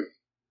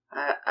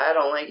 I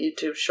don't like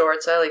YouTube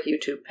shorts. I like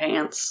YouTube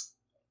pants.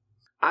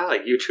 I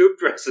like YouTube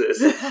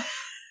dresses. Yeah,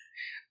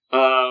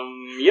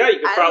 you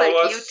can follow us.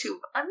 I like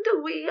YouTube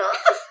underwear.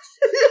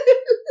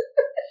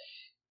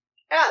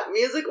 At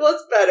Music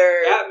Was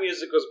Better. At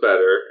Music Was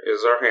Better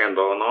is our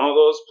handle, and all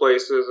those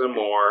places and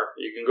more.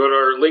 You can go to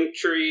our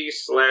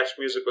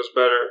Linktree/Music Was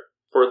Better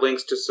for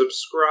links to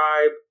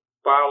subscribe,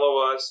 follow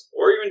us,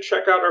 or even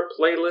check out our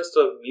playlist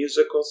of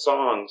musical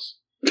songs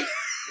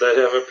that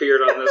have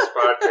appeared on this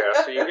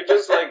podcast. So you could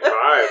just like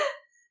vibe.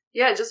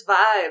 Yeah, just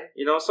vibe.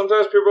 You know,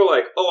 sometimes people are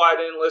like, oh, I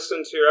didn't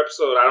listen to your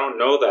episode. I don't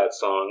know that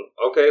song.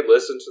 Okay,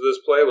 listen to this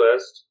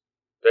playlist.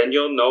 Then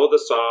you'll know the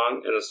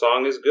song, and the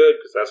song is good,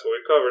 because that's what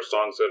we cover,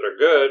 songs that are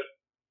good.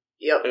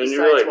 Yep, and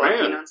you're like,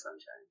 man,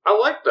 I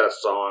like that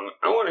song.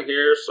 I want to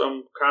hear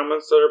some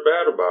comments that are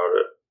bad about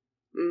it.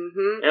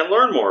 Mm-hmm. And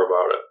learn more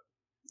about it.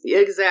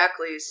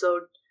 Exactly.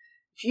 So,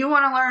 if you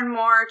want to learn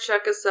more,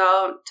 check us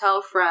out, tell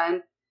a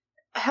friend.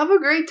 Have a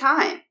great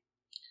time.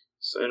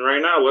 So, and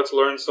right now, let's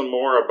learn some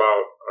more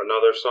about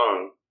another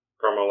song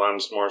from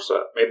Alanis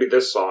Morissette. Maybe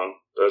this song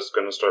that's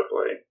going to start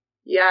playing.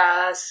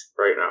 Yes.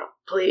 Right now.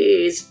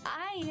 Please.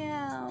 I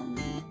am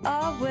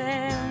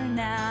aware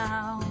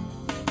now.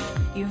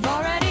 You've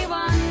already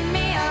won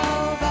me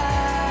over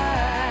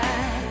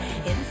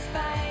in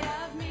spite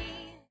of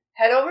me.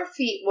 Head Over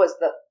Feet was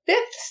the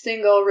 5th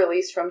single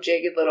released from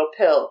Jagged Little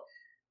Pill.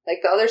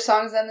 Like the other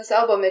songs on this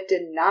album, it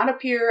did not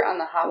appear on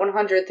the Hot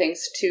 100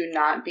 thanks to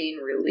not being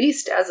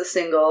released as a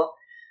single,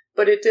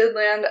 but it did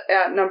land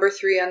at number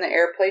 3 on the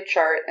Airplay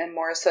chart and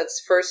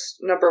Morissette's first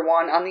number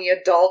 1 on the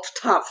Adult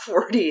Top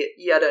 40.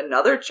 Yet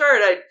another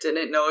chart I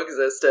didn't know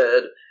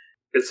existed.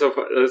 It's so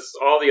fun.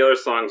 All the other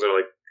songs are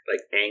like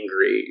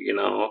angry, you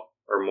know,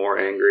 or more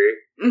angry.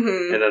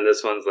 Mm-hmm. And then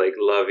this one's like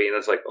lovey, and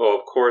it's like, oh,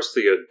 of course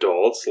the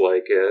adults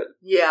like it.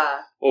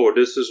 Yeah. Oh,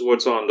 this is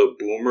what's on the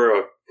Boomer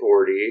of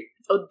 40.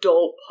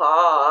 Adult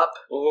pop.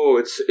 Oh,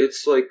 it's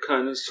like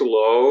kind of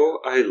slow.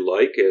 I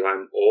like it.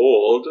 I'm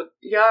old.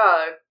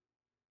 Yeah.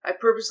 I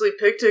purposely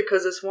picked it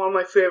because it's one of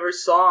my favorite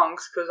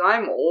songs, because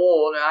I'm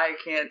old and I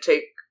can't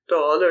take the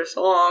other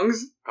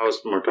songs. I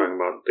was more talking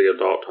about the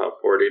adult top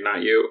 40,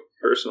 not you,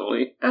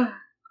 personally.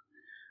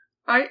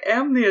 I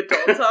am the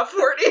adult top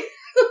 40.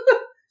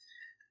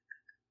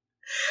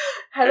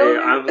 Hey,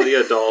 I'm the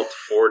adult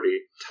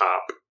 40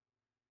 top.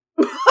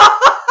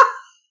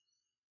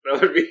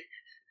 That would be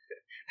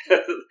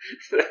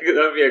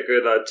a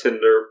good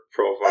Tinder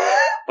profile.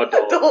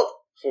 Adult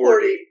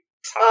 40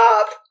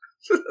 top.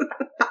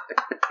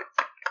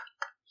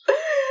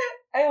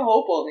 I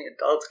hope only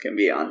adults can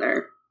be on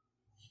there.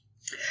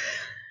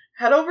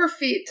 Head Over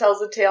Feet tells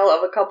the tale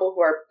of a couple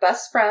who are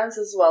best friends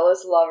as well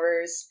as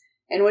lovers,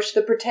 in which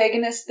the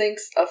protagonist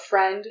thanks a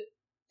friend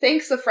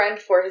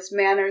for his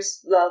manners,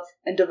 love,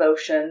 and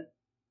devotion.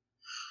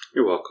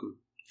 You're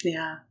welcome.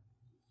 Yeah.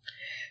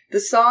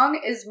 The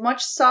song is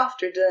much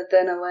softer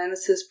than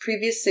Alanis'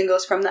 previous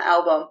singles from the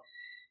album,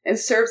 and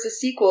serves a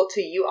sequel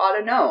to You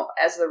Oughta Know,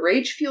 as the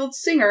rage-fueled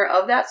singer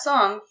of that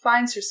song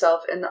finds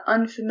herself in the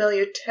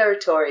unfamiliar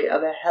territory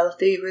of a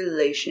healthy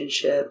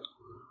relationship.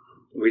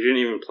 We didn't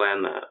even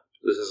plan that.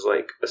 This is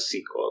like a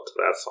sequel to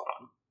that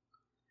song.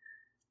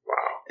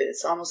 Wow.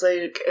 It's almost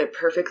like it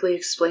perfectly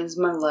explains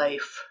my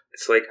life.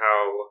 It's like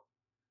how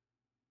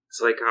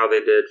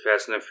they did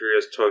Fast and the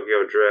Furious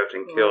Tokyo Drift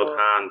and killed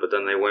Han, but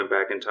then they went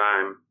back in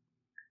time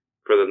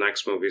for the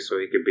next movie so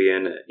he could be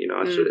in it. You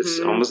know, it's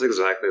almost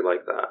exactly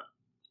like that.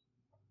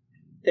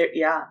 There's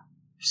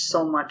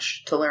so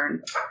much to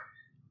learn.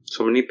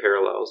 So many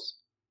parallels.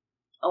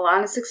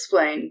 Alanis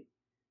explained,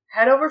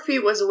 Head Over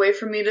Feet was a way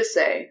for me to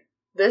say,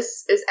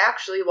 this is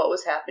actually what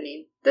was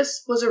happening.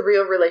 This was a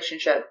real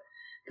relationship.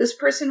 This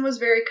person was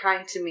very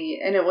kind to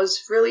me, and it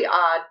was really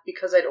odd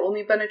because I'd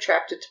only been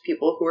attracted to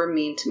people who were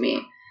mean to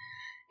me.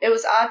 It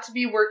was odd to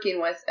be working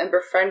with and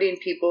befriending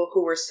people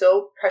who were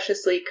so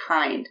preciously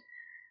kind.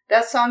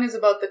 That song is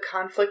about the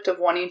conflict of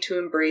wanting to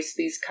embrace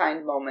these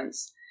kind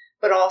moments,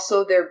 but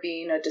also there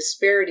being a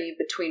disparity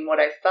between what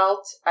I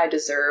felt I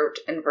deserved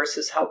and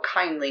versus how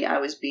kindly I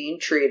was being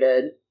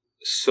treated.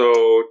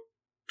 So,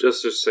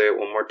 just to say it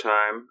one more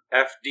time,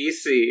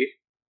 FDC.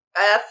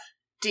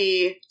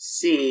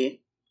 FDC.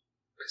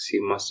 Because he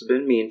must have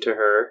been mean to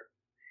her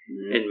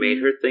and made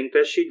her think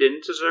that she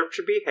didn't deserve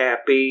to be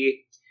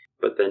happy.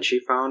 But then she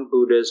found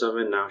Buddhism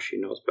and now she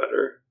knows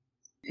better.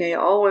 Hey,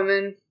 all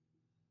women,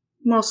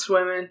 most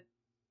women,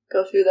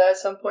 go through that at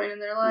some point in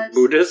their lives.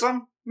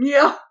 Buddhism?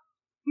 Yeah.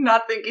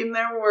 Not thinking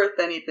they're worth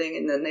anything,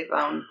 and then they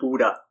found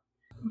Buddha.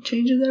 It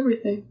changes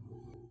everything.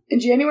 In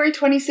January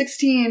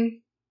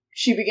 2016,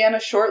 she began a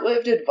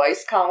short-lived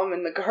advice column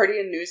in the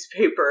Guardian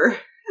newspaper.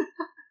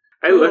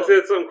 I looked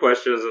at some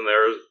questions and I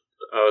was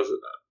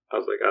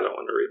like, I don't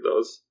want to read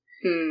those.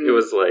 It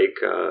was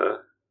like,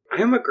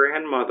 I am a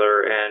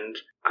grandmother and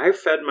I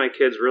fed my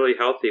kids really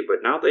healthy,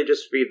 but now they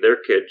just feed their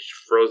kids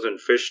frozen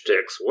fish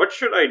sticks. What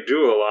should I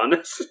do,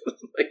 Alanis?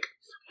 Like,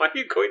 why are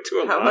you going to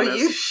Alanis? How about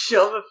you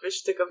shove a fish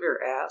stick up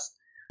your ass?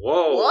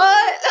 Whoa.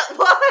 What?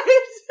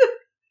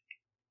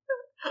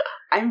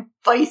 I'm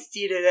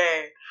feisty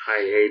today. I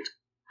hate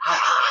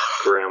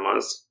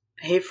grandmas.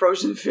 I hate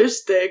frozen fish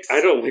sticks.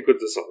 I don't like what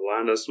this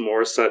Alanis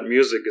Morissette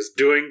music is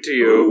doing to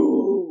you.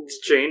 Ooh. It's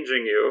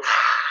changing you.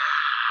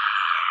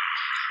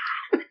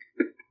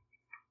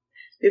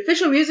 The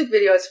official music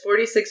video has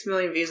 46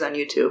 million views on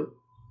YouTube.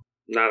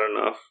 Not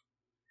enough.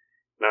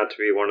 Not to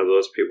be one of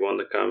those people in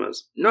the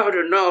comments. Not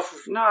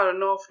enough. Not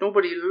enough.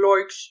 Nobody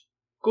likes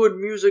good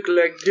music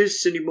like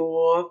this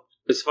anymore.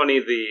 It's funny,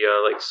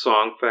 the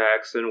song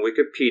facts and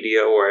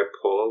Wikipedia, where I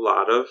pull a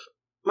lot of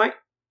my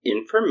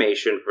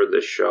information for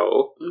this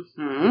show.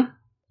 Mm-hmm.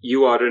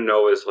 You Ought to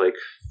Know is like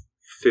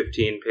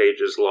 15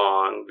 pages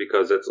long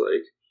because it's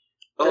like,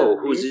 oh,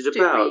 who's it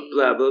about?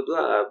 Blah, blah,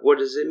 blah. What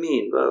does it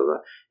mean? Blah,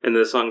 blah. And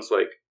the song's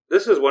like,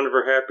 this is one of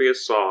her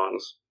happiest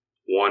songs.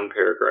 One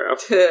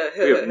paragraph.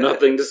 We have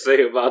nothing to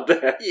say about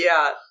that.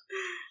 Yeah.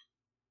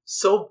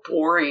 So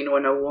boring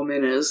when a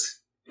woman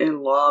is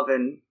in love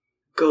and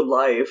good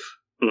life.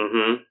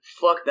 Mm-hmm.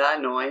 Fuck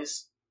that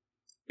noise.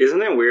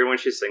 Isn't it weird when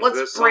she sings this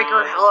song? Let's break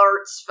her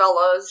hearts,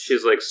 fellas.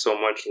 She's like so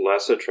much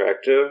less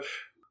attractive.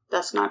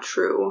 That's not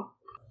true.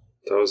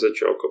 That was a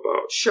joke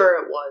about Sure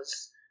it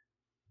was.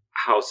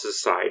 how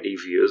society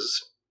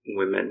views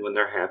women when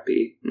they're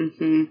happy.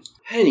 Mm-hmm.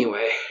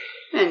 Anyway,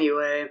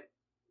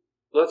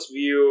 let's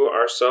view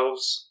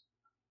ourselves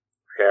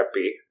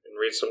happy and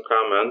read some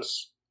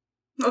comments.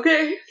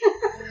 Okay.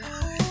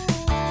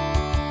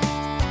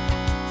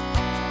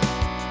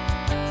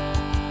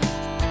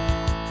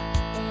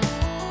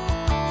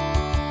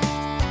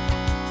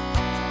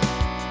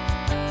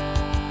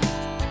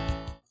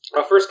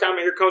 Our first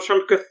comment here comes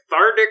from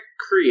Cathartic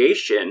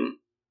Creation.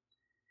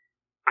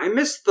 I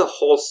miss the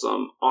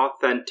wholesome,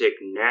 authentic,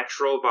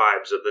 natural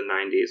vibes of the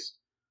 90s.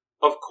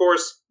 Of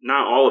course,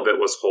 not all of it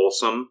was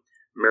wholesome.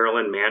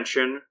 Marilyn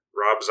Manson,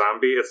 Rob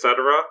Zombie,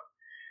 etc.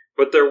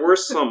 But there were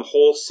some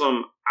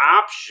wholesome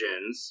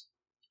options.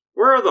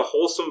 Where are the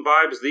wholesome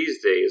vibes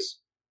these days?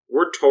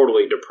 We're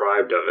totally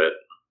deprived of it.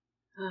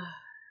 Have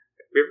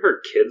you ever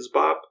heard Kids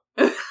Bop?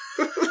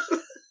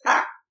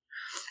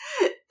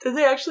 Did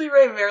they actually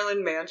write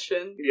Marilyn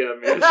Manson? Yeah,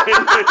 Manson.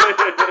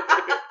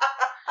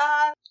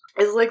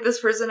 It's like this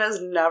person has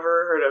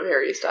never heard of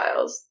Harry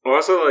Styles.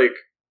 Also, like,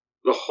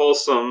 the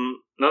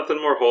wholesome,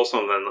 nothing more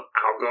wholesome than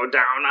I'll go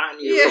down on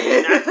you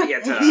in the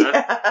theater.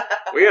 Yeah.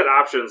 We had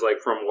options, like,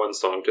 from one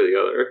song to the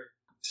other.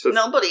 Just,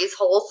 Nobody's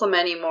wholesome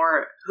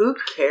anymore. Who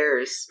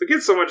cares? we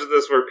get so much of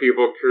this where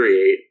people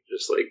create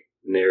just, like,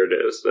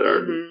 narratives that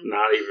are Mhm.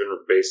 not even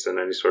based in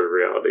any sort of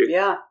reality.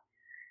 Yeah.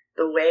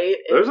 The way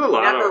it There's a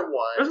lot never of,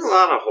 was. There's a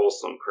lot of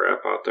wholesome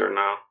crap out there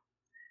now.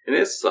 And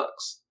it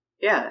sucks.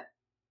 Yeah.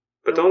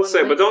 But No don't one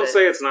say likes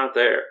it. it's not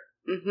there.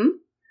 Mm-hmm.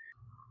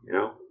 You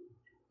know?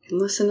 You can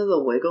listen to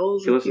the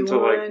Wiggles You if listen you to,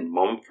 like, want.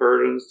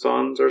 Mumford and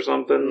Sons or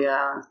something.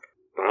 Yeah.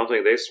 I don't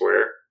think they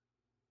swear.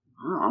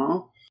 I don't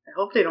know. I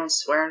hope they don't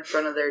swear in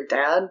front of their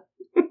dad.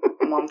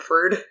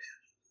 Mumford.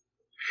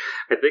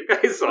 I think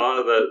I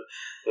saw that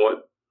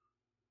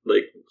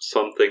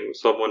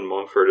someone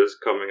Mumford is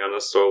coming on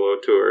a solo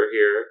tour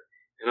here.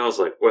 And I was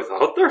like,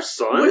 without their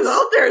sons?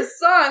 Without their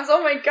sons!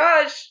 Oh my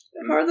gosh!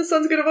 How are the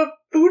sons gonna put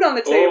food on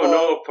the table? Oh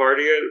no,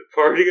 party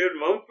at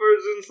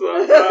Mumford's and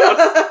Sons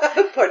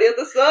house. Party at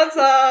the son's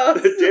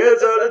house! The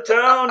dad's out of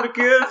town, the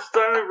kids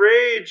starting to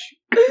rage.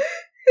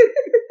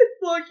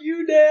 Fuck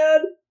you,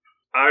 Dad!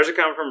 There's a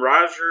comment from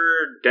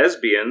Roger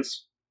Desbians.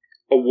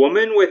 A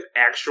woman with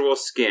actual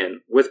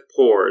skin, with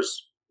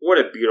pores. What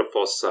a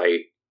beautiful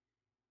sight.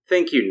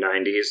 Thank you,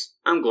 90s.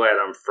 I'm glad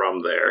I'm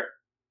from there.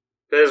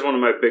 That is one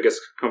of my biggest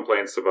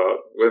complaints about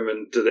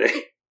women today.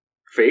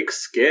 Fake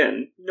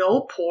skin.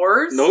 No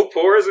pores? No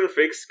pores and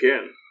fake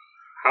skin.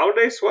 How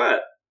do they sweat?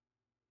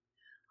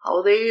 How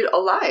are they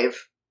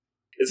alive?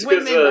 It's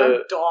Women because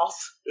are dolls.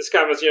 this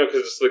comments, because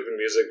it's like the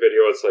music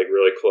video, it's like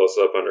really close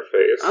up on her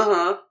face.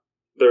 Uh-huh.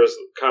 There's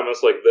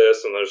comments like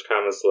this, and there's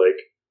comments like,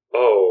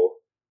 "Oh,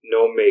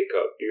 no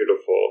makeup,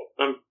 beautiful."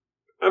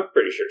 I'm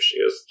pretty sure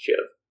she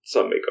had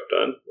some makeup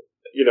done.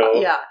 You know,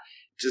 Yeah.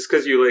 just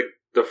because you like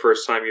the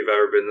first time you've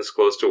ever been this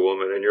close to a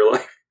woman in your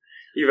life,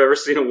 you've ever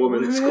seen a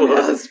woman this Woman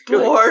close. has You're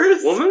like,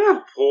 pores? woman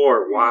have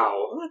pore.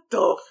 Wow, What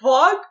the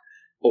fuck?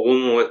 a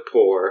woman with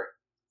pore.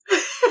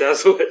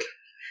 That's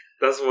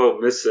what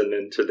missing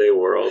in today's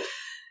world.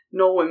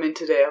 No women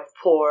today have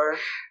pore.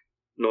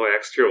 No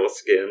actual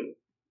skin,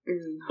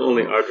 No.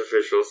 only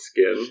artificial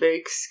skin.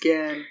 Fake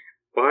skin.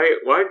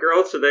 Why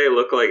girls today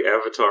look like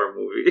Avatar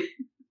movie?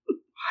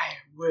 I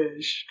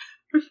wish.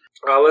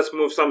 Let's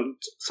move something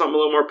a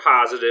little more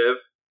positive.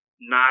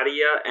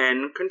 Nadia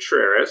N.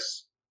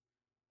 Contreras.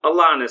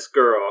 Alanis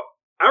girl.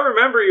 I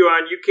remember you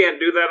on You Can't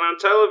Do That on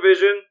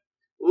Television.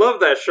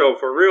 Love that show,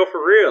 for real,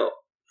 for real.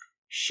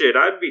 Shit,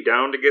 I'd be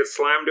down to get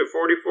slammed at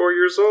 44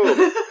 years old.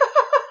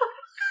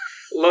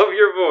 Love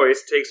your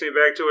voice. Takes me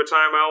back to a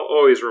time I'll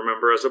always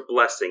remember as a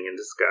blessing in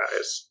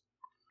disguise.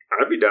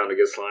 I'd be down to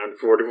get slammed at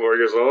 44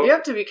 years old. You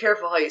have to be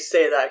careful how you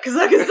say that, because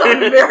that can sound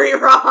very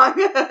wrong.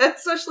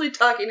 Especially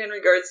talking in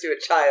regards to a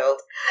child.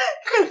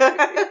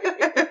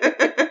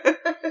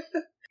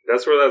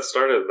 That's where that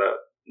started, that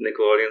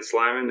Nickelodeon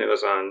slamming. It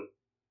was on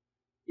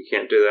You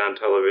Can't Do That on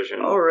Television.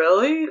 Oh,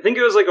 really? I think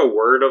it was like a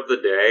word of the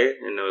day,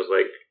 and it was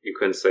like, you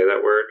couldn't say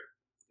that word.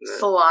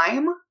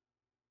 Slime?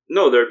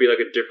 No, there'd be like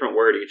a different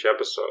word each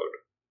episode.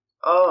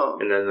 Oh.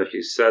 And then if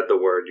you said the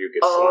word, you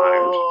get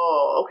slimed.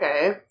 Oh,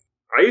 okay.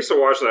 I used to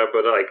watch that,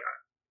 but like,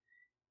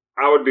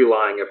 I would be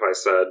lying if I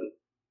said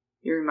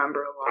You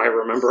remember a lot. I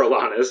remember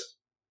Alanis.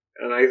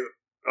 And I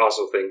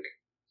also think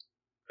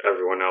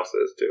everyone else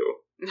is too.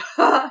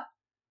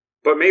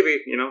 But maybe,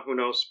 who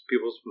knows?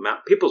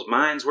 People's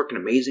minds work in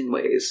amazing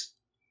ways.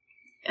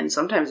 And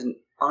sometimes in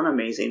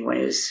unamazing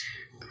ways.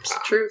 It's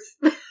the truth.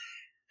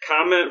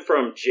 Comment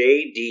from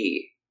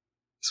JD.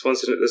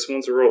 This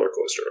one's a roller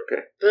coaster,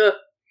 okay? Ugh.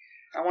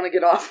 I want to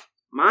get off.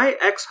 My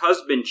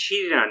ex-husband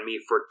cheated on me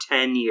for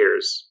 10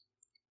 years.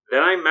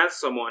 Then I met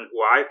someone who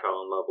I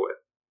fell in love with.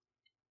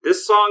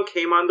 This song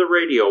came on the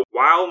radio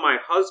while my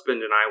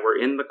husband and I were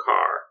in the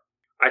car.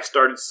 I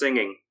started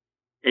singing,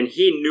 and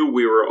he knew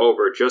we were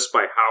over just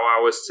by how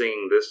I was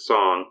singing this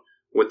song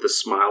with the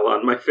smile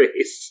on my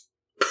face.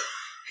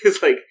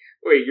 He's like,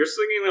 wait, you're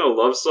singing a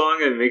love song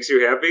and it makes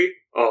you happy?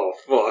 Oh,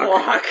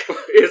 fuck.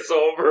 Fuck. It's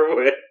over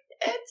with.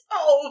 It's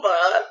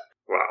over.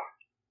 Wow.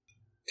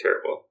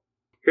 Terrible.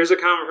 Here's a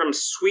comment from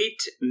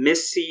Sweet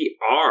Missy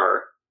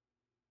R.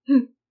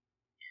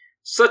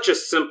 Such a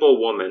simple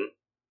woman.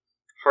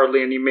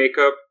 Hardly any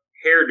makeup.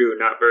 Hairdo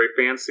not very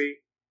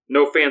fancy.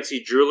 No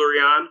fancy jewelry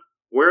on.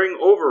 Wearing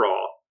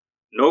overall.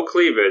 No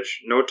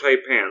cleavage. No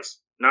tight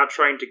pants. Not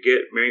trying to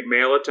get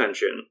male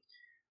attention.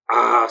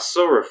 Ah,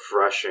 so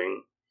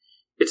refreshing.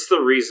 It's the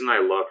reason I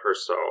love her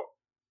so.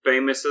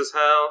 Famous as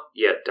hell,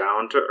 yet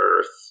down to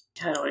earth.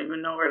 I don't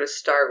even know where to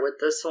start with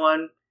this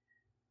one.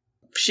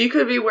 She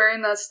could be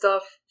wearing that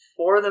stuff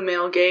for the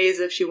male gaze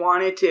if she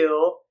wanted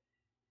to.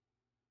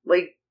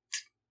 Like,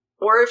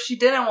 or if she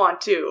didn't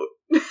want to.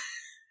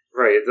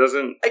 Right, it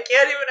doesn't... I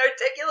can't even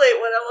articulate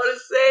what I want to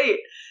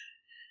say.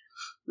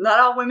 Not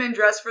all women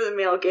dress for the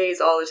male gaze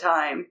all the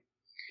time.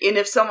 And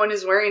if someone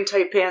is wearing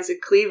tight pants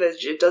and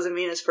cleavage, it doesn't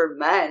mean it's for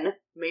men.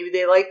 Maybe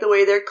they like the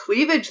way their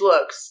cleavage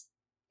looks.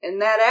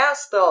 And that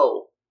ass,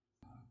 though.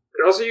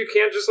 Also, you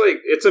can't just,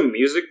 like... It's a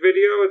music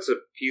video. It's a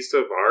piece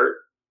of art.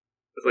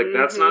 It's like,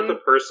 that's not the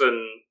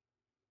person...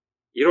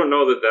 You don't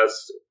know that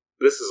that's...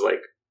 This is,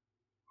 like,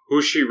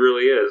 who she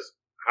really is.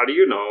 How do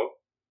you know?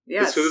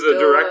 Yeah, it's who the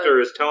director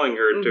is telling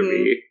her to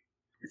be.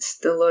 It's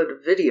still a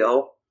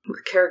video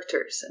with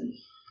characters and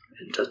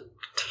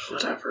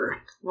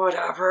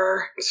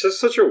whatever. It's just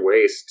such a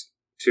waste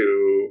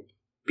to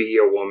be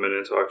a woman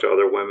and talk to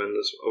other women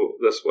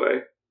this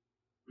way.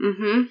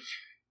 Mm-hmm.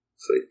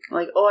 It's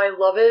like, oh, I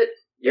love it.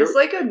 It's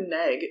like a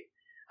neg.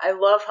 I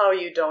love how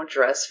you don't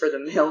dress for the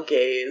male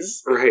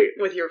gaze. Right.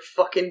 With your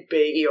fucking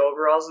baggy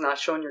overalls, not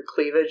showing your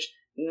cleavage,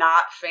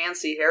 not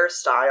fancy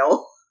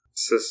hairstyle.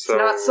 It's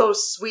not so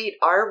sweet,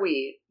 are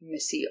we,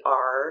 Missy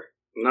R?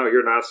 No,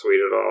 you're not sweet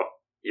at all.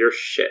 You're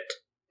shit.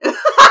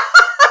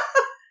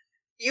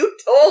 You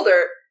told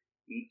her.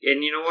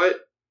 And you know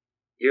what?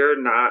 You're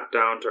not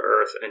down to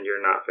earth and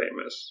you're not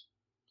famous.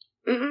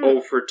 Mm-mm.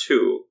 Oh for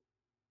 2.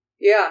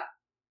 Yeah.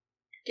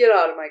 Get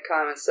out of my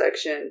comment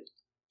section.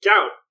 Get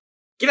out.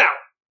 Get out.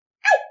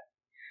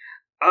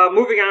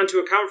 Moving on to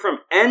a comment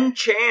from N.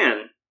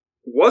 Chan.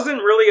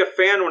 Wasn't really a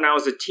fan when I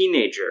was a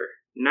teenager.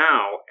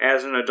 Now,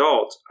 as an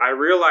adult, I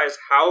realize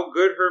how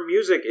good her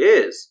music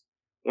is.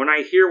 When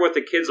I hear what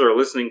the kids are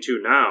listening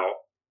to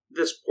now,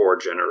 this poor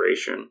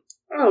generation.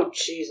 Oh,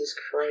 Jesus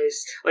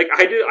Christ! Like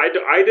I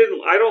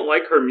don't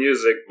like her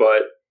music,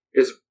 but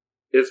it's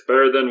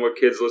better than what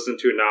kids listen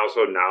to now.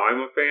 So now I'm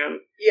a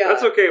fan. Yeah,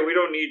 that's okay. We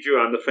don't need you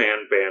on the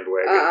fan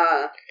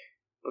bandwagon.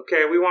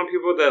 Okay, we want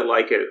people that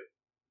like it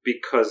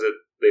because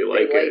they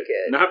like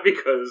it, not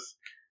because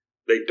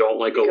they don't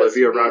like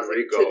Olivia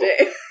Rodrigo.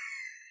 Today.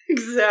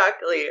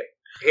 Exactly.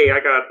 Hey, I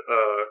got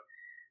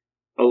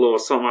a little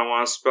something I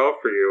want to spell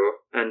for you,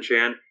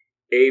 N-Chan.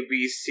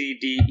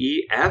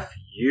 ABCDEFU.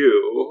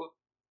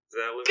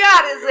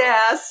 Got his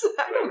ass.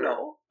 I don't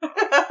know.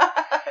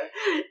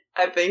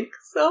 I think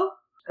so.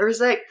 Or is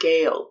that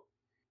Gail?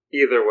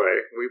 Either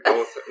way,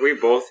 we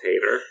both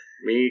hate her.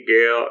 Me,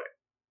 Gail,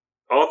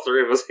 all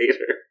 3 of us hate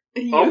her.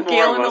 You,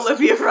 Gail, and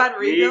Olivia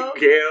Rodrigo. Me,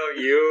 Gail,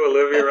 you,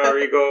 Olivia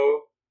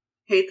Rodrigo.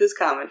 Hate this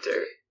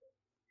commenter.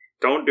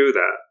 Don't do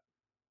that.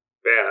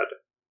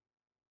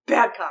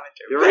 Bad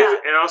commenter.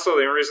 And also,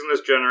 the reason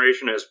this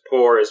generation is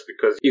poor is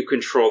because you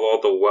control all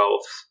the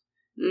wealth.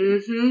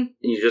 Mm-hmm. And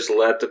you just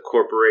let the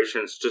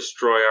corporations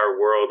destroy our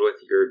world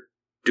with your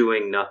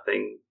doing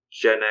nothing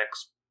Gen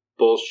X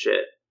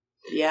bullshit.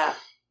 Yeah.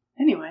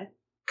 Anyway.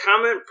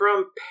 Comment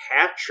from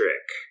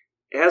Patrick.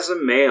 As a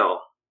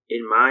male,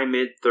 in my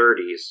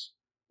mid-30s,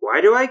 why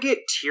do I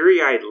get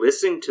teary-eyed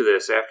listening to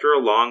this after a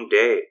long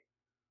day?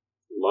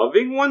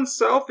 Loving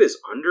oneself is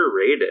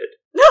underrated.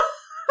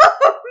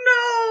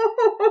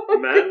 Oh,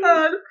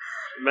 no!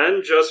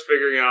 Men just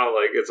figuring out,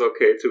 like, it's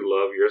okay to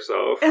love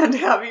yourself. And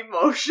have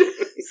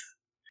emotions.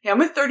 Yeah,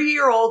 I'm a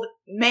 30-year-old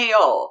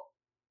male.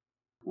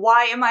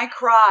 Why am I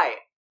cry?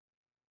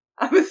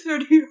 I'm a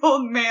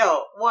 30-year-old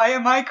male. Why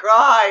am I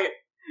cry?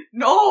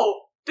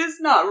 No, that's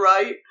not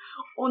right.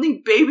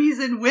 Only babies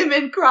and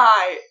women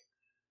cry.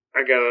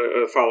 I got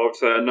a follow-up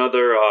to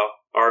another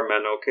Are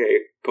Men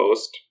Okay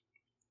post.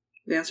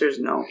 The answer is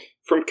no.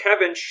 From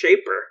Kevin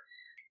Shaper.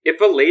 If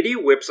a lady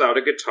whips out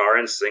a guitar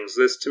and sings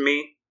this to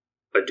me,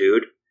 a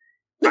dude,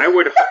 I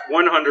would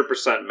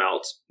 100%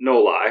 melt. No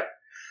lie.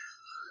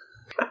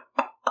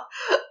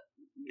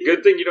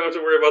 Good thing you don't have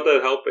to worry about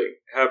that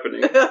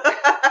happening.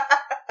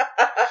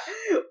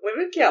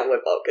 Women can't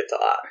whip out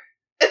guitar.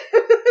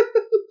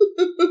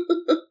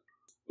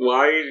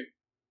 Why?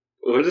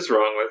 What is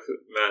wrong with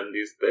men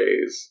these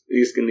days?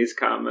 These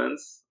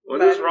comments.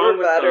 What is wrong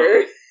with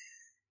them?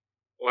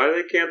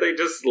 Why can't they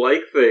just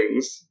like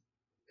things?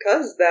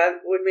 Because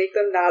that would make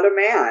them not a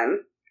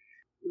man.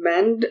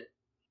 Men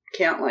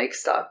can't like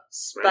stuff,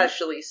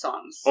 especially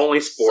songs.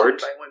 Only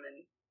sport. Sung by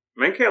women.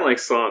 Men can't like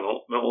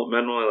song.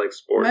 Men only like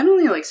sport. Men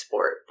only like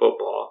sport.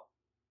 Football.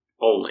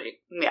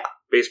 Only. Yeah.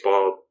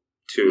 Baseball,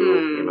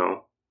 too, you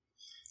know.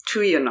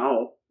 You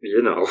know.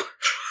 You know.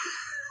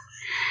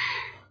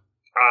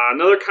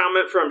 Another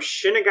comment from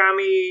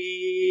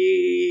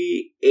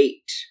Shinigami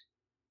 8.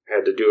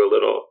 had to do a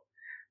little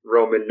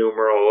Roman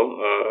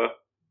numeral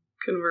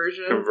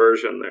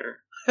conversion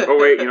there. Oh,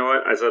 wait, you know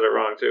what? I said it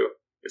wrong, too.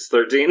 It's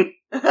 13.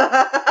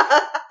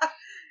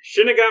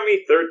 Shouldn't have got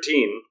me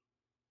 13.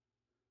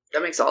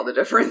 That makes all the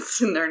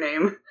difference in their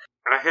name.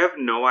 I have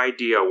no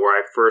idea where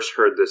I first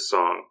heard this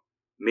song.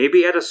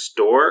 Maybe at a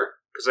store?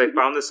 Because I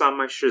found this on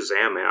my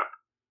Shazam app.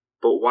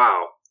 But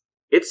wow,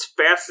 it's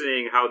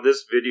fascinating how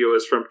this video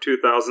is from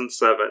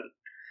 2007.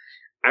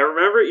 I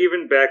remember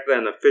even back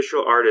then,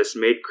 official artists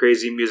made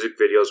crazy music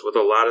videos with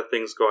a lot of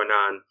things going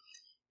on,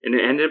 and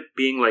it ended up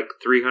being like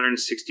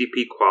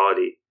 360p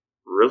quality.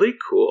 Really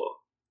cool.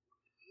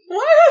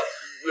 What?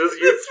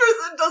 This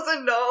person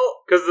doesn't know.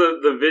 Because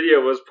the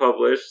video was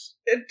published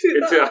in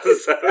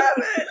 2007.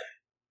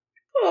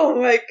 Oh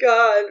my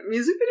god.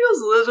 Music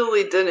videos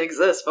literally didn't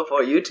exist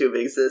before YouTube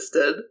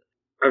existed.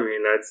 I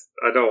mean,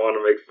 I don't want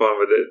to make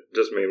fun of it. It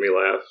just made me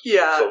laugh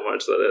so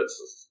much that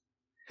it's...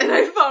 And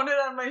I found it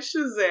on my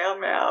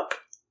Shazam app.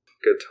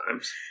 Good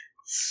times.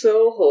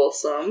 So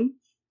wholesome.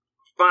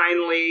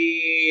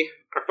 Finally,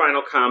 our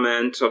final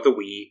comment of the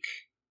week,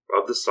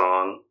 of the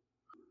song,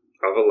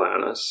 of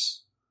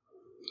Alanis.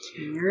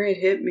 Alright,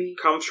 hit me.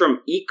 Comes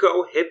from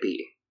Eco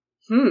Hippie.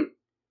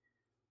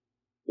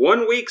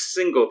 1 week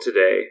single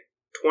today.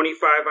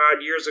 25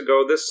 odd years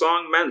ago, this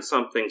song meant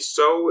something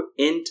so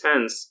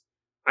intense,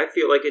 I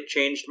feel like it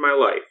changed my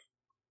life.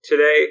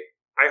 Today,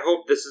 I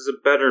hope this is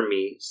a better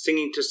me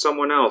singing to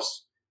someone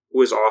else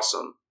who is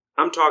awesome.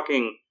 I'm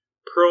talking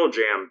Pearl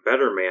Jam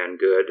Better Man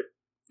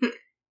Good.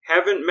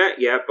 Haven't met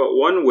yet, but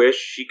one wish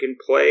she can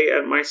play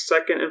at my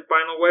second and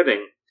final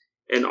wedding,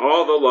 and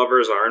all the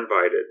lovers are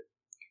invited.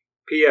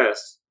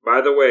 P.S.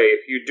 By the way,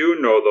 if you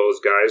do know those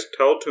guys,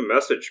 tell to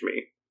message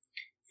me.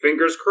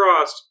 Fingers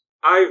crossed,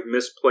 I've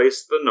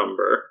misplaced the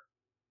number.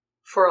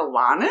 For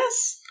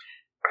Alanis?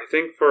 I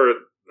think for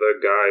the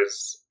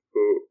guys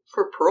who...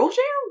 For Pearl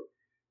Jam?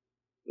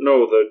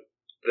 No,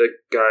 the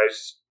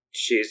guys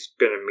she's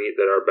gonna meet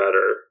that are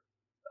better.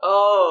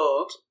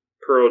 Oh.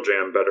 Pearl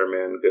Jam Better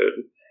Man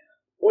Good.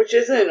 Which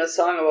isn't a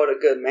song about a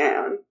good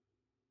man.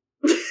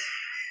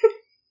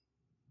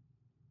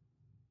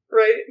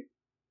 Right?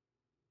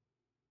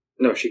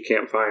 No, she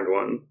can't find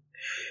one.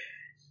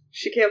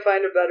 She can't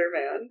find a better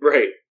man.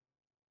 Right.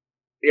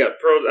 Yeah,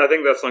 I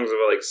think that song's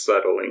about, like,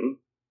 settling.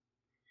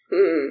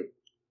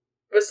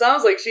 But it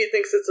sounds like she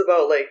thinks it's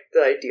about, like,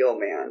 the ideal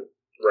man.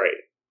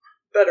 Right.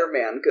 Better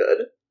man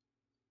good.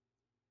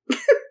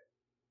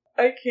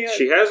 I can't...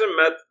 She hasn't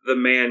met the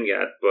man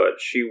yet,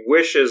 but she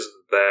wishes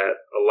that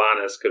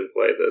Alanis can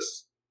play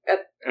this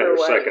at her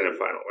wedding. Second and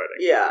final wedding.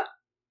 Yeah.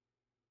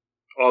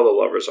 All the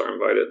lovers are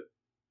invited.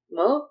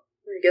 Well,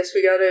 I guess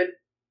we gotta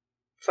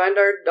find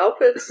our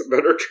outfits.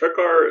 Better check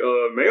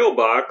our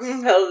mailbox.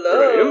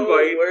 Hello.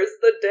 Invite. Where's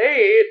the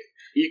date?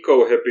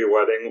 Eco hippie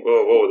wedding.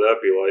 What would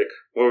that be like?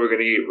 What are we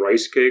gonna eat?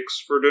 Rice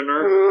cakes for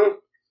dinner?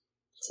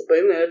 It's a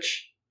big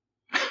image.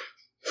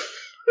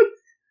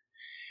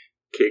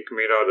 Cake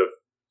made out of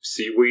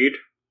seaweed?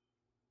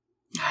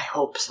 I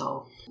hope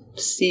so.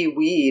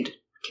 Seaweed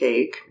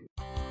cake.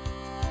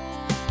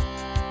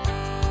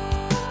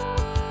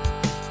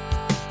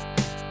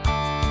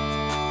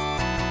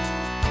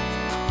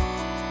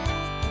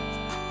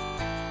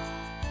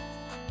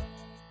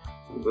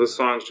 Those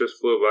songs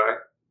just flew by.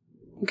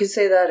 You can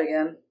say that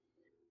again.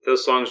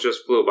 Those songs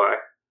just flew by.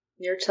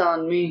 You're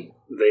telling me.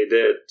 They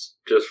did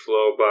just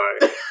flow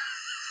by.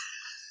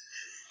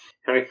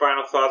 Any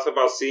final thoughts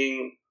about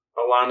seeing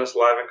Alanis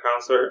live in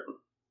concert?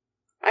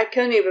 I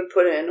couldn't even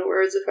put it into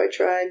words if I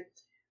tried.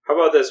 How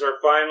about this? Her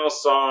final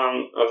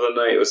song of the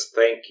night was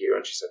Thank You.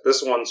 And she said,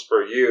 this one's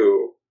for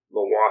you,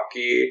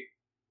 Milwaukee.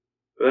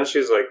 But then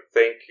she's like,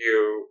 thank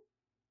you,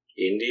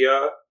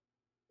 India.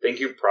 Thank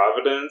you,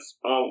 Providence.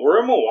 We're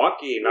in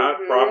Milwaukee,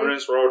 not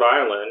Providence, Rhode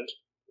Island.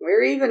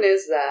 Where even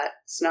is that?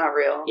 It's not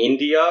real.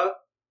 India?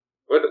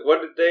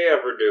 What did they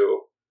ever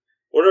do?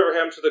 Whatever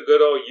happened to the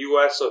good old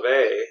US of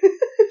A?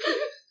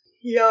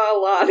 Yeah,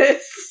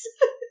 Alanis.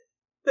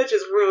 That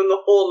just ruined the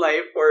whole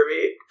night for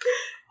me.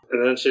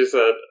 And then she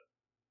said,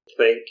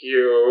 thank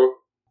you,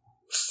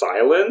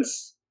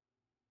 silence?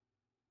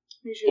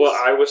 Well,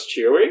 I was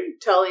cheering?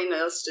 Telling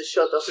us to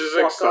shut the She's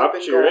fuck like, stop up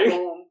and cheering. go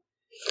home.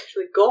 She's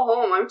like, go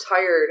home, I'm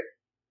tired.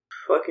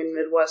 Fucking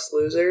Midwest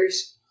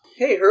losers.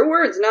 Hey, her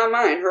words, not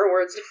mine. Her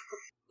words.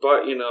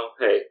 But, you know,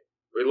 hey,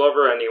 we love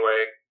her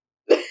anyway.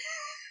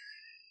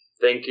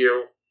 Thank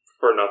you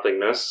for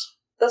nothingness.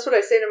 That's what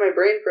I say to my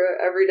brain for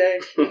every day.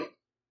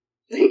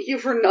 Thank you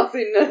for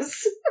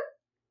nothingness.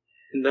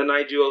 And then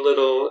I do a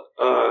little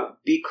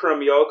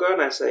Bikram yoga,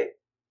 and I say,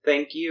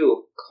 thank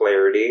you,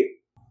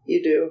 clarity.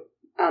 You do,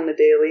 on the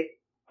daily.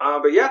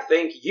 But yeah,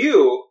 thank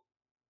you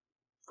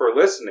for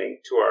listening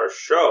to our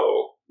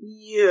show.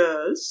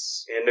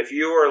 Yes. And if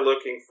you are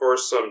looking for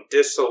some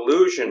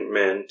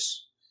disillusionment,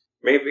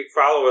 maybe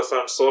follow us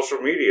on social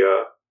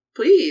media.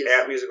 Please.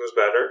 At Music Was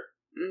Better.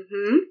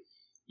 Mm-hmm.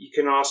 You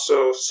can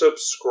also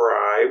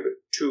subscribe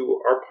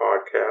to our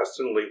podcast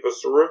and leave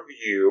us a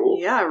review.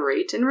 Yeah,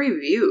 rate and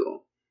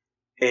review.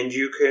 And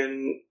you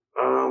can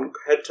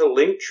head to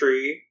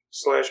Linktree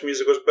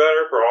patreon.com/music was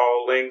better for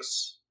all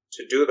links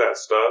to do that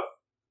stuff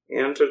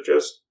and to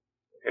just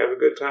have a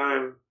good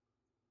time.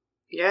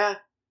 Yeah.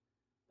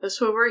 That's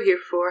what we're here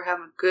for. Have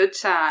a good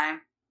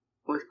time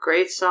with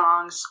great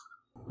songs,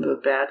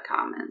 with bad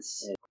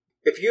comments.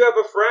 If you have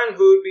a friend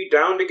who would be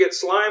down to get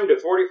slimed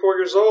at 44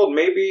 years old,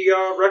 maybe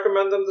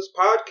recommend them this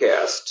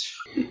podcast.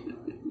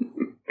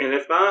 And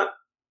if not,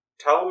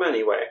 tell them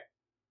anyway.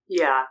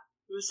 Yeah,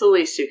 it's the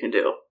least you can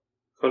do.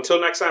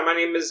 Until next time, my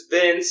name is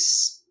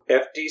Vince,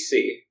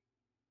 FDC.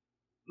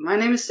 My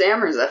name is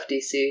Sammers,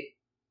 FDC.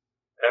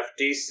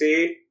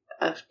 FDC?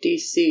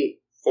 FDC.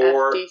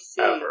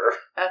 Forever.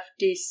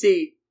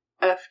 FDC.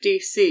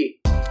 FDC.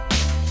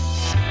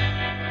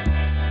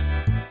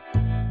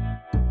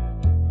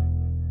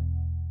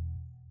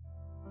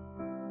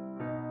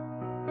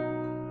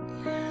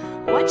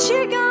 What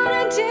you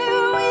gonna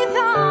do with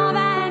all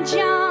that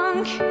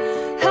junk?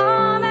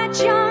 All that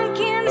junk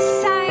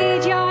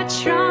inside your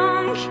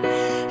trunk?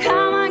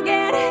 Come on,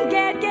 get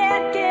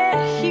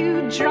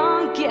you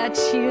drunk, get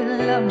you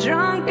love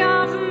drunk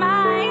off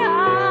my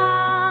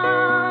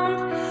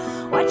arm.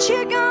 What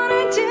you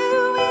gonna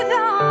do with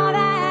all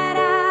that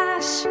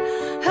ash?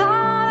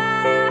 All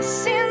that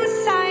ash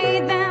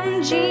inside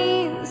them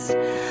jeans?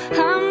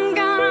 I'm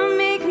gonna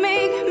make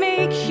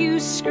you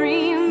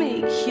scream,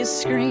 make you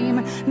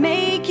scream.